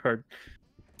break your heart.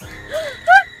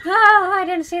 Oh, I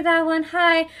didn't see that one.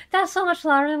 Hi. That's so much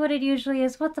louder than what it usually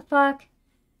is. What the fuck?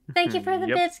 Thank you for the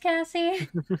Yep. bits, Cassie.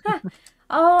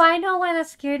 Oh, I know why that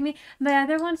scared me. The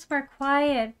other ones were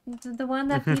quiet. The one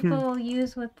that people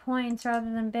use with points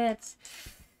rather than bits.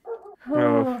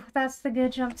 Oh, that's the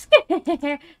good jump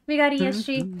scare. We got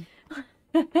ESG.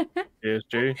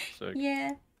 ESG. Sick.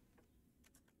 Yeah.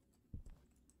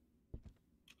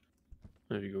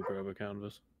 There you go, grab a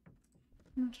canvas.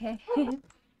 Okay.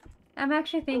 I'm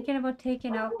actually thinking about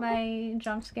taking out my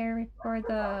jump scare for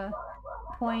the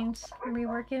points and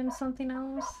rework it in something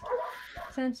else.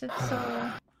 Since it's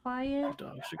so quiet.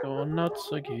 Dogs are going nuts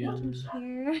I can again.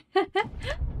 hear.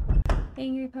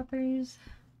 Angry puppers.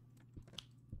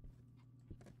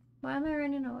 Why am I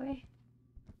running away?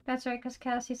 That's right, because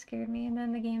Cassie scared me and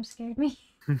then the game scared me.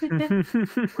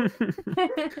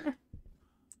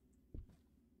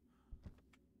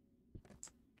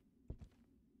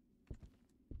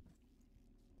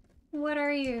 What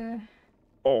are you?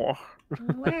 Oh.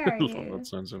 Where are I love you? that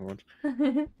sound so much.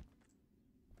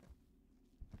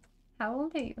 How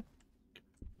old are you?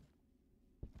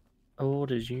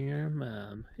 Old as your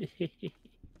mom.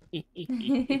 We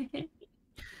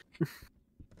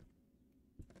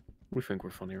think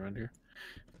we're funny around here.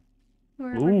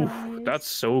 We're Ooh, hilarious. that's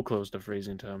so close to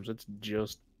freezing temps. It's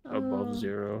just above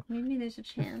 0. Maybe there's a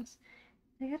chance.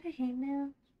 I gotta hang now.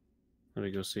 Let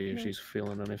me go see if Yeah. she's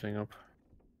feeling anything up.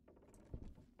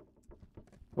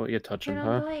 What are you touching, Turn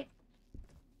on huh? the light.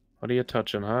 What are you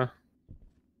touching, huh?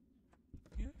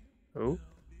 Oh?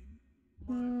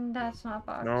 That's not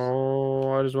box.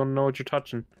 No, I just want to know what you're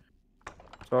touching.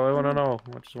 That's all I want to know.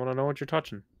 I just want to know what you're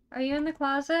touching. Are you in the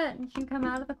closet? You can come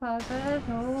out of the closet.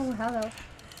 Oh, hello.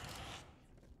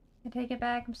 I take it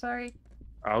back. I'm sorry.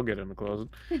 I'll get in the closet.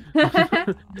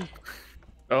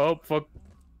 Oh, fuck.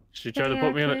 She tried to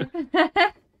put me in it.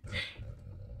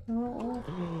 Oh,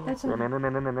 that's Run, run, run,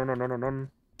 run, run, run, run, run, run.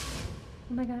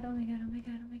 Oh my god, oh my god, oh my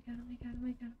god, oh my god, oh my god, oh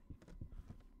my god.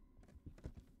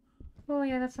 Oh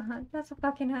yeah, that's a hunt. That's a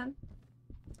fucking hunt.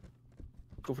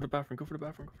 Go for the bathroom, go for the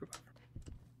bathroom, go for the bathroom.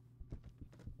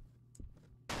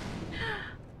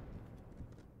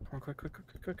 Come on, quick, quick, quick,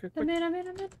 quick, quick, quick. I'm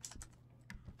in.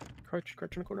 Crouch,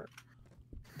 crouch in the corner.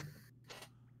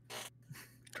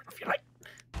 Turn off your light.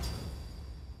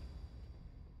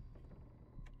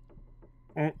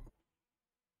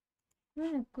 I'm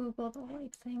gonna Google the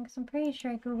light thing, because I'm pretty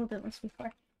sure I Googled it once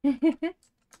before.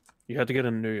 You had to get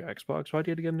a new Xbox? Why do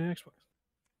you have to get a new Xbox?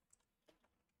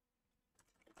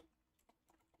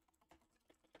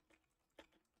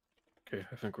 Okay,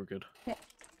 I think we're good. Okay.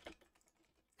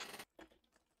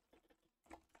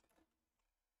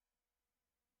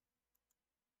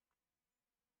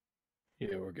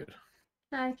 Yeah, we're good.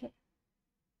 Okay.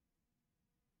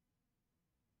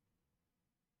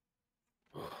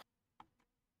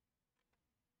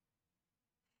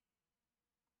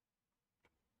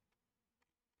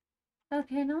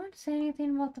 Okay, no one say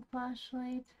anything about the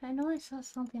flashlight. I know I saw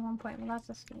something at one point, but that's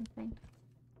a Steam thing.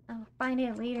 I'll find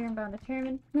it later and about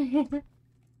determine.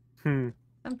 I'm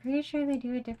pretty sure they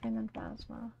do it different than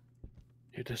Phasma.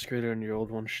 You discreated and your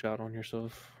old one shot on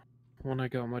yourself. When I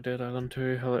got my Dead Island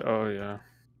 2, oh yeah.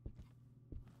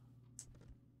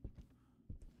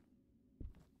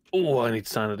 Oh, I need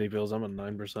sanity pills. I'm at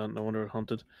 9%. No wonder it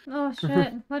hunted. Oh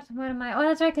shit, what am I? Oh,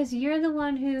 that's right, because you're the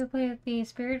one who played the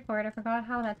spirit board. I forgot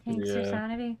how that tanks your Yeah.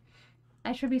 sanity.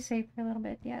 I should be safe for a little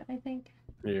bit yet, I think.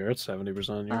 You're at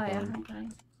 70%. You're Oh yeah, fine. I'm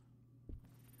fine.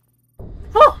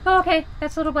 Oh, okay,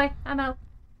 that's little boy. I'm out.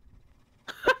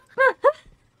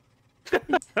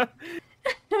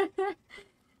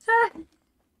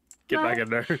 Get back in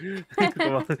there.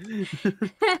 Come on.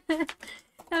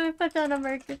 Let me put down a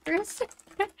marker first.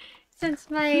 Since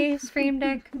my stream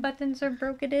deck buttons are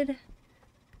broken.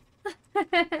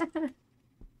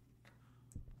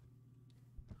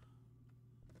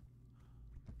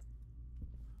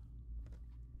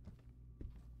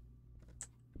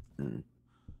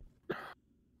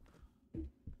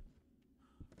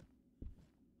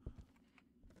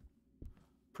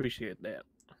 Appreciate that.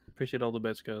 Appreciate all the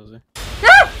bets, guys.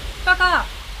 Ah! Fuck off!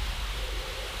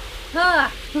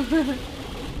 Ah!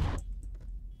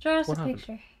 Show us What a happened?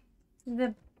 picture.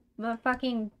 The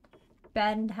fucking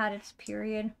bed had its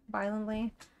period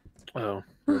violently. Oh.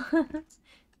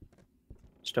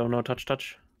 Still no touch. Still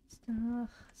touch.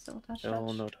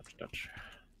 Still no touch.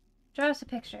 Show us a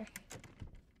picture.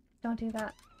 Don't do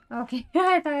that. Okay,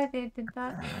 I thought they did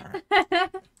that.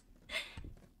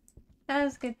 That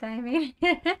was good timing.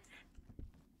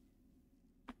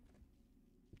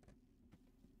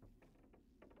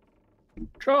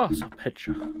 Show us a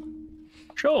picture.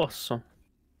 Show us some.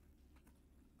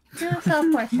 Do a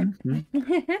self-portrait.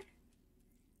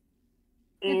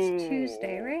 It's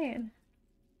Tuesday, right?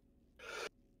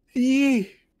 Yeah.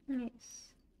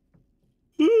 Nice.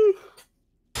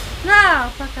 No!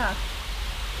 Fuck off.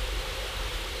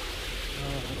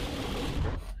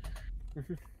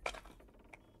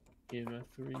 EMF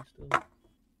 3 still.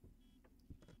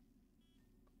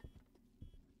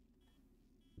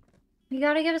 You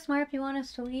gotta get us more if you want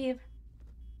us to leave.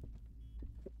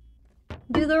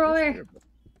 Do the roller.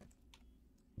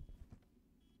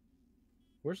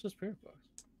 Where's the spirit box?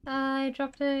 I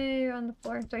dropped it on the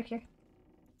floor. It's right here.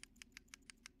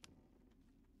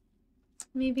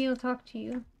 Maybe he'll talk to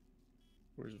you.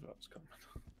 Where's Vox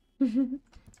coming?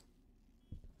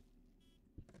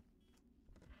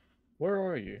 Where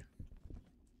are you?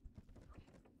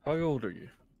 How old are you?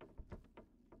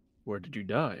 Where did you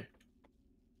die?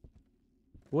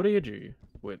 What age are you?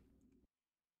 Wait.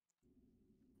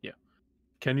 Yeah.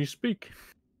 Can you speak?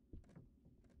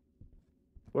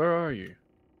 Where are you?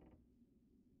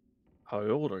 How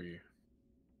old are you?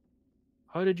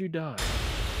 How did you die?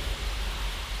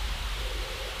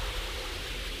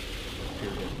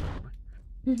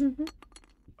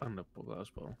 I'm the glass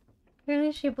bottle.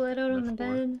 Apparently she bled out on the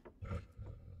bed.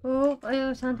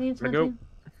 Oh, something. Go.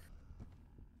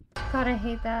 God, I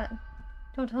hate that.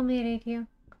 Don't tell me it ate you.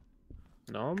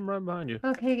 No, I'm right behind you.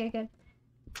 Okay, good.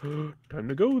 Time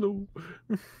to go, though.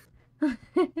 I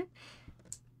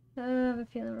have a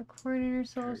feeling we're recording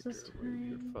ourselves this Your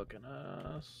time. fucking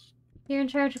ass. You're in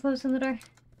charge of closing the door.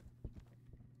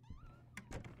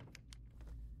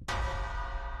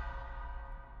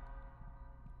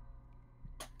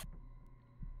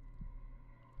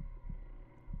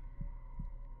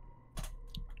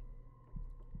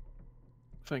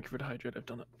 Thank you for the hydrate. I've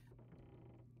done it.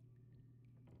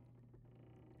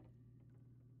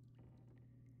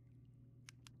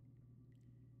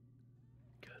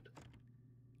 Good.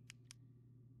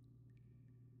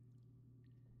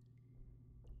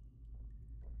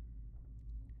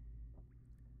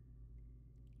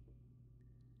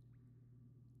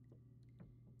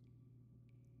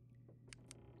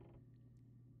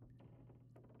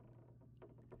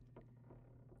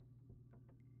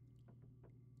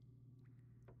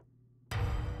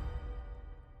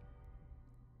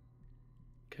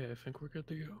 Okay, I think we're good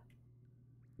to go.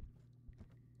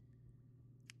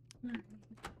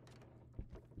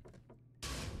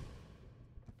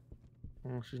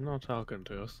 Well, she's not talking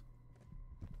to us.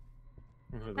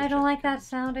 I don't like that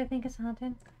sound. I think it's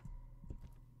haunted.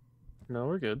 No,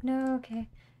 we're good. No, okay.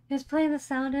 It was playing the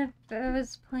sound it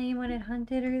was playing when it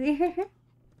hunted earlier.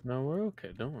 No, we're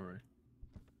okay. Don't worry.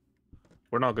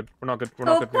 We're not good. We're not good. We're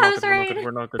Oh, not good. We're not good. I'm We're not sorry. good.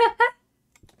 We're not good.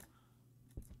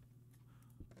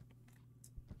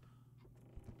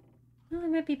 Oh, it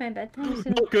might be my bedtime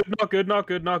soon. Not good. Not good. Not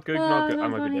good. Not good. Not good. I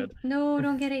might be dead. No,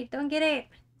 don't get it. Don't get it.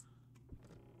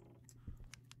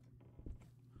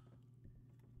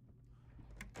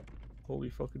 Holy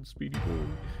fucking speedy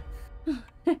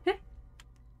boy.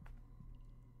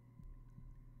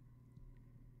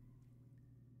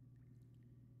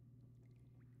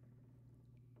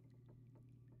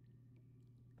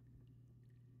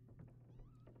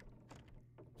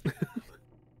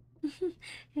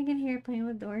 I can hear it playing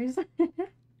with doors.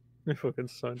 The fucking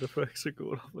sound effects are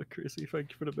going off like crazy.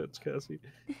 Thank you for the bits, Cassie.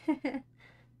 I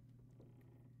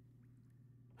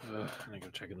go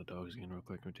check in the dogs again real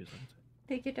quick. 2 seconds.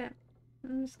 Take your time.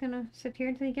 I'm just gonna sit here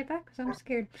until you get back because I'm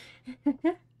scared.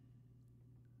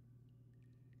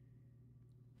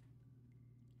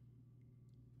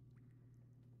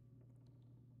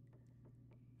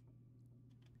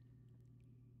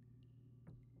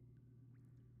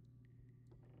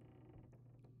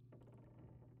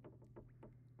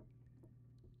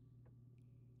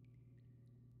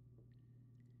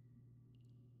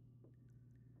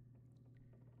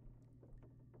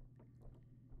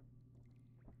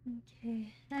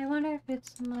 Okay, I wonder if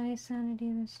it's my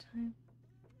sanity this time.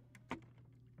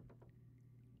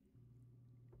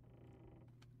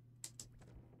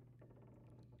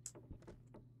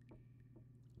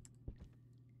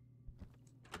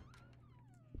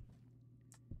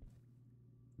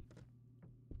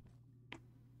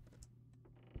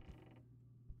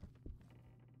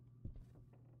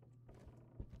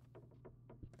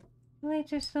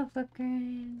 Lights are still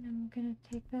flickering. I'm gonna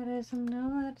take that as a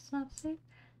no, that it's not safe.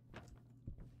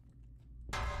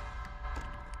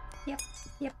 Yep.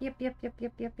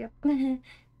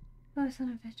 Oh, son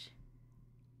of a bitch.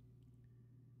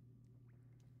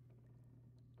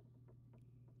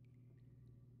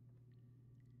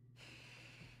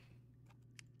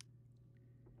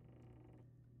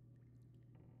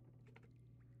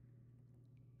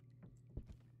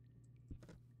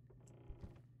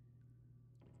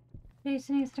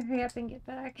 Jason needs to hurry up and get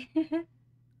back.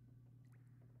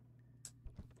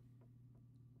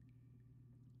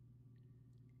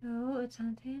 Oh, it's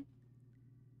hunting.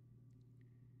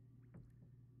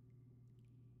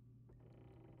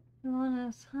 Long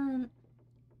ass hunt.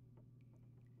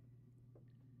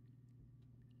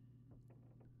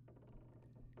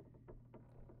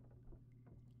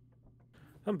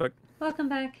 I'm back. Welcome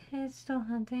back. It's still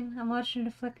hunting. I'm watching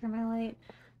it flicker my light.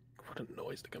 What a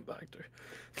noise to come back to.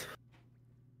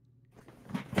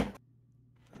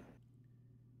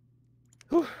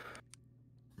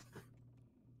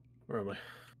 Where am I?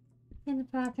 In the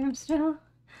bathroom still.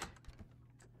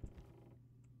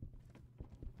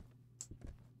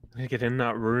 I need to get in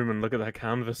that room and look at that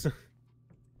canvas.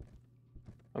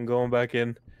 I'm going back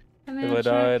in. I'm If gonna I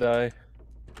die, I die.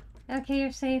 Okay,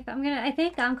 you're safe. I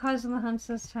think I'm causing the hunts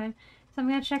this time. So I'm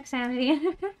gonna check sanity.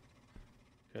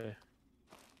 Okay.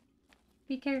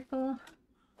 Be careful.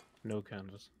 No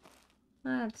canvas.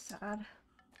 That's sad.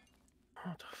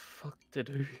 What the fuck to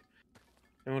do?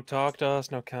 They won't talk to us,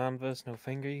 no canvas, no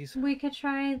fingies. We could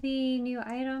try the new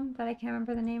item that I can't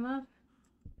remember the name of.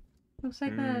 Looks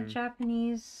like a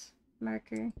Japanese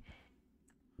marker.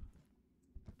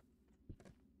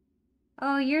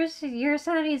 Oh, your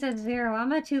sanity's at 0.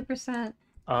 I'm at 2%.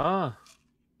 Ah.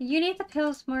 You need the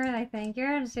pills more, I think.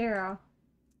 You're at 0.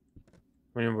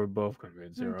 I mean, we're both gonna be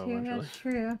at 0 eventually. That's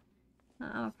true.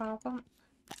 Not a problem.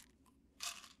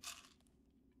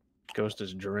 Ghost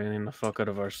is draining the fuck out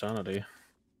of our sanity.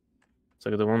 It's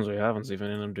like the ones we haven't seen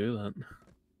any of them do that.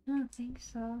 I don't think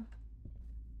so.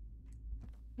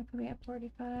 I could be at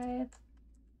 45.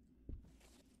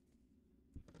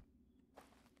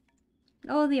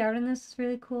 Oh, the art in this is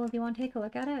really cool. Do you want to take a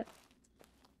look at it?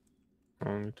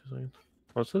 Oh, 2 seconds.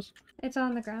 What's this? It's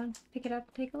on the ground. Pick it up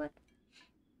and take a look.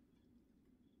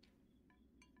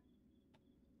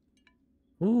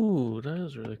 Ooh, that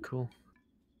is really cool.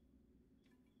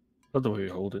 Love the way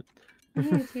you hold it. I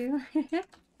do too.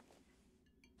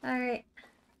 Alright.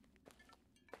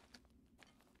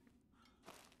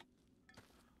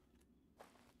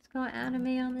 Let's go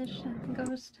anime on this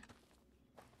ghost.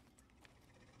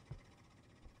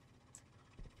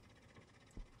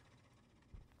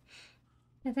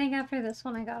 I think after this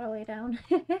one I gotta lay down.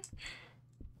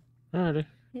 Alrighty.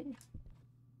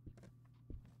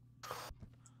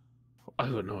 I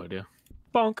have no idea.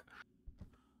 Bonk!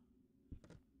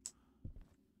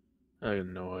 I have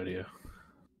no idea.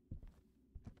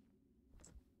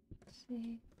 Let's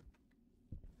see.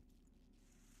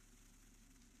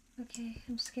 Okay,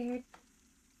 I'm scared.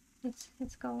 It's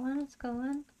going, it's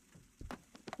going.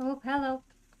 Oh, hello.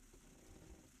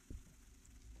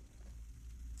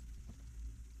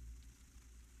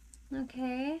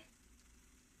 Okay.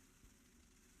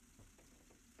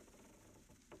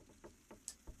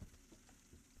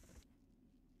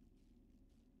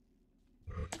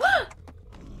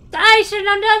 I shouldn't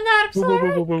have done that, I'm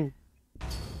sorry!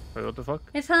 Wait, what the fuck?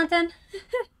 It's hunting.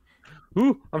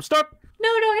 Ooh, I'm stuck! No,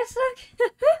 get stuck!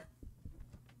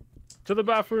 To the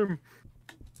bathroom!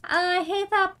 I hate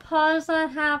that pause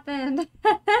that happened.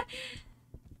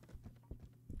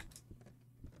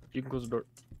 You can close the door.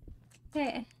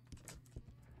 Okay.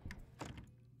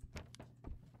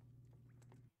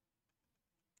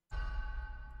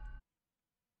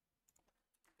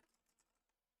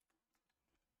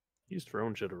 He's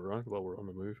throwing shit around while we're on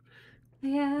the move.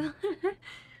 Yeah.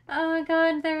 Oh my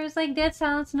god, there was like dead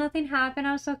silence, nothing happened.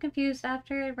 I was so confused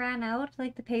after it ran out,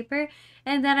 like the paper.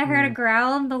 And then I heard a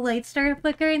growl and the light started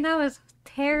flickering. That was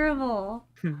terrible.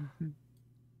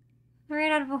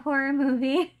 Right out of a horror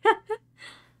movie.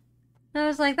 I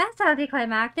was like, that's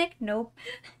anticlimactic. Nope.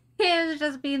 It was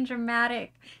just being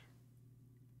dramatic.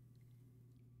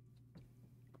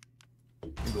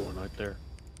 I'm going out there.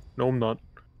 No, I'm not.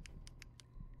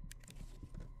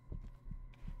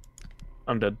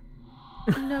 I'm dead.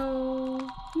 No.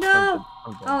 No!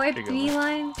 I'm dead. Oh, it You got me.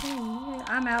 beelines?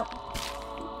 I'm out.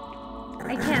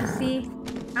 I can't see.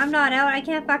 I'm not out. I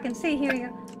can't fucking see. Here we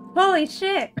go. Holy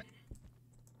shit!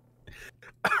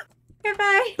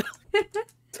 Goodbye!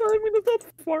 Timing of that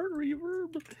fart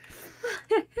reverb.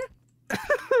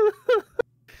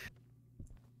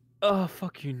 Oh,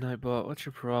 fuck you, Nightbot. What's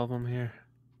your problem here?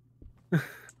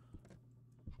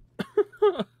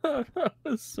 That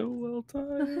was so well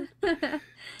timed.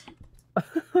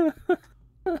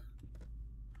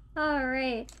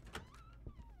 Alright.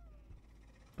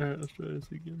 Alright, let's try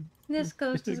this again. This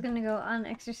ghost is gonna go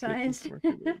unexercised.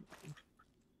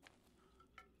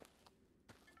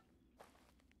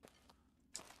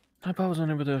 Nightbot was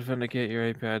unable to authenticate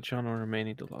your iPad. Sean will remain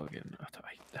need to log in. I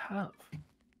have.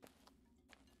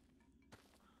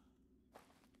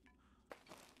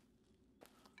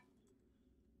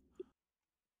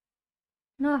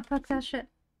 No, fuck that shit.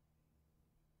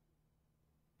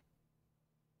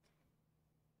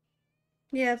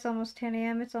 Yeah, it's almost 10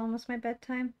 a.m. It's almost my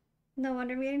bedtime. No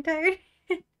wonder I'm getting tired.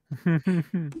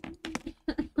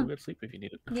 Go to sleep if you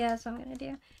need it. Yeah, that's what I'm gonna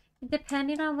do.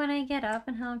 Depending on when I get up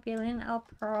and how I'm feeling, I'll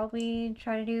probably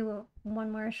try to do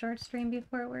one more short stream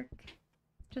before work.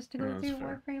 Just to go through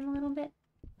Warframe a little bit.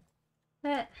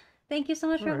 But thank you so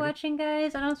much for watching,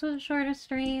 guys. I know this was a shorter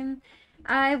stream.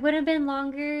 I would have been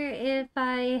longer if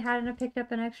I hadn't picked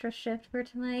up an extra shift for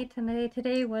tonight.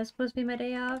 Today was supposed to be my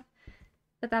day off,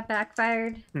 but that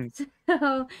backfired.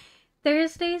 So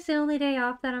Thursday's the only day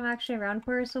off that I'm actually around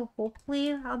for, so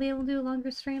hopefully I'll be able to do a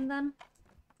longer stream then.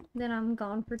 Then I'm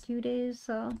gone for 2 days,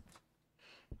 so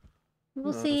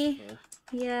we'll see.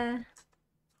 Yeah.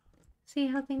 See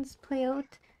how things play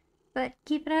out. But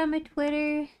keep an eye on my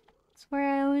Twitter. It's where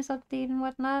I always update and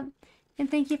whatnot. And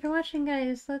thank you for watching,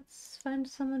 guys. Let's find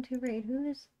someone to raid. Who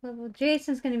is level?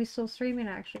 Jason's gonna be still streaming,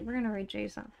 actually. We're gonna raid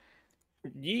Jason.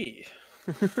 Yeah.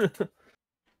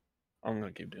 I'm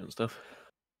gonna keep doing stuff.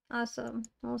 Awesome.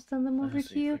 I'll send them over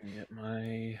to you. If I can get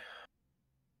my...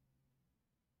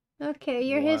 Okay,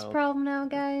 you're his problem now,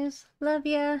 guys. Love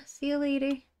ya. See you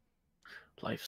later.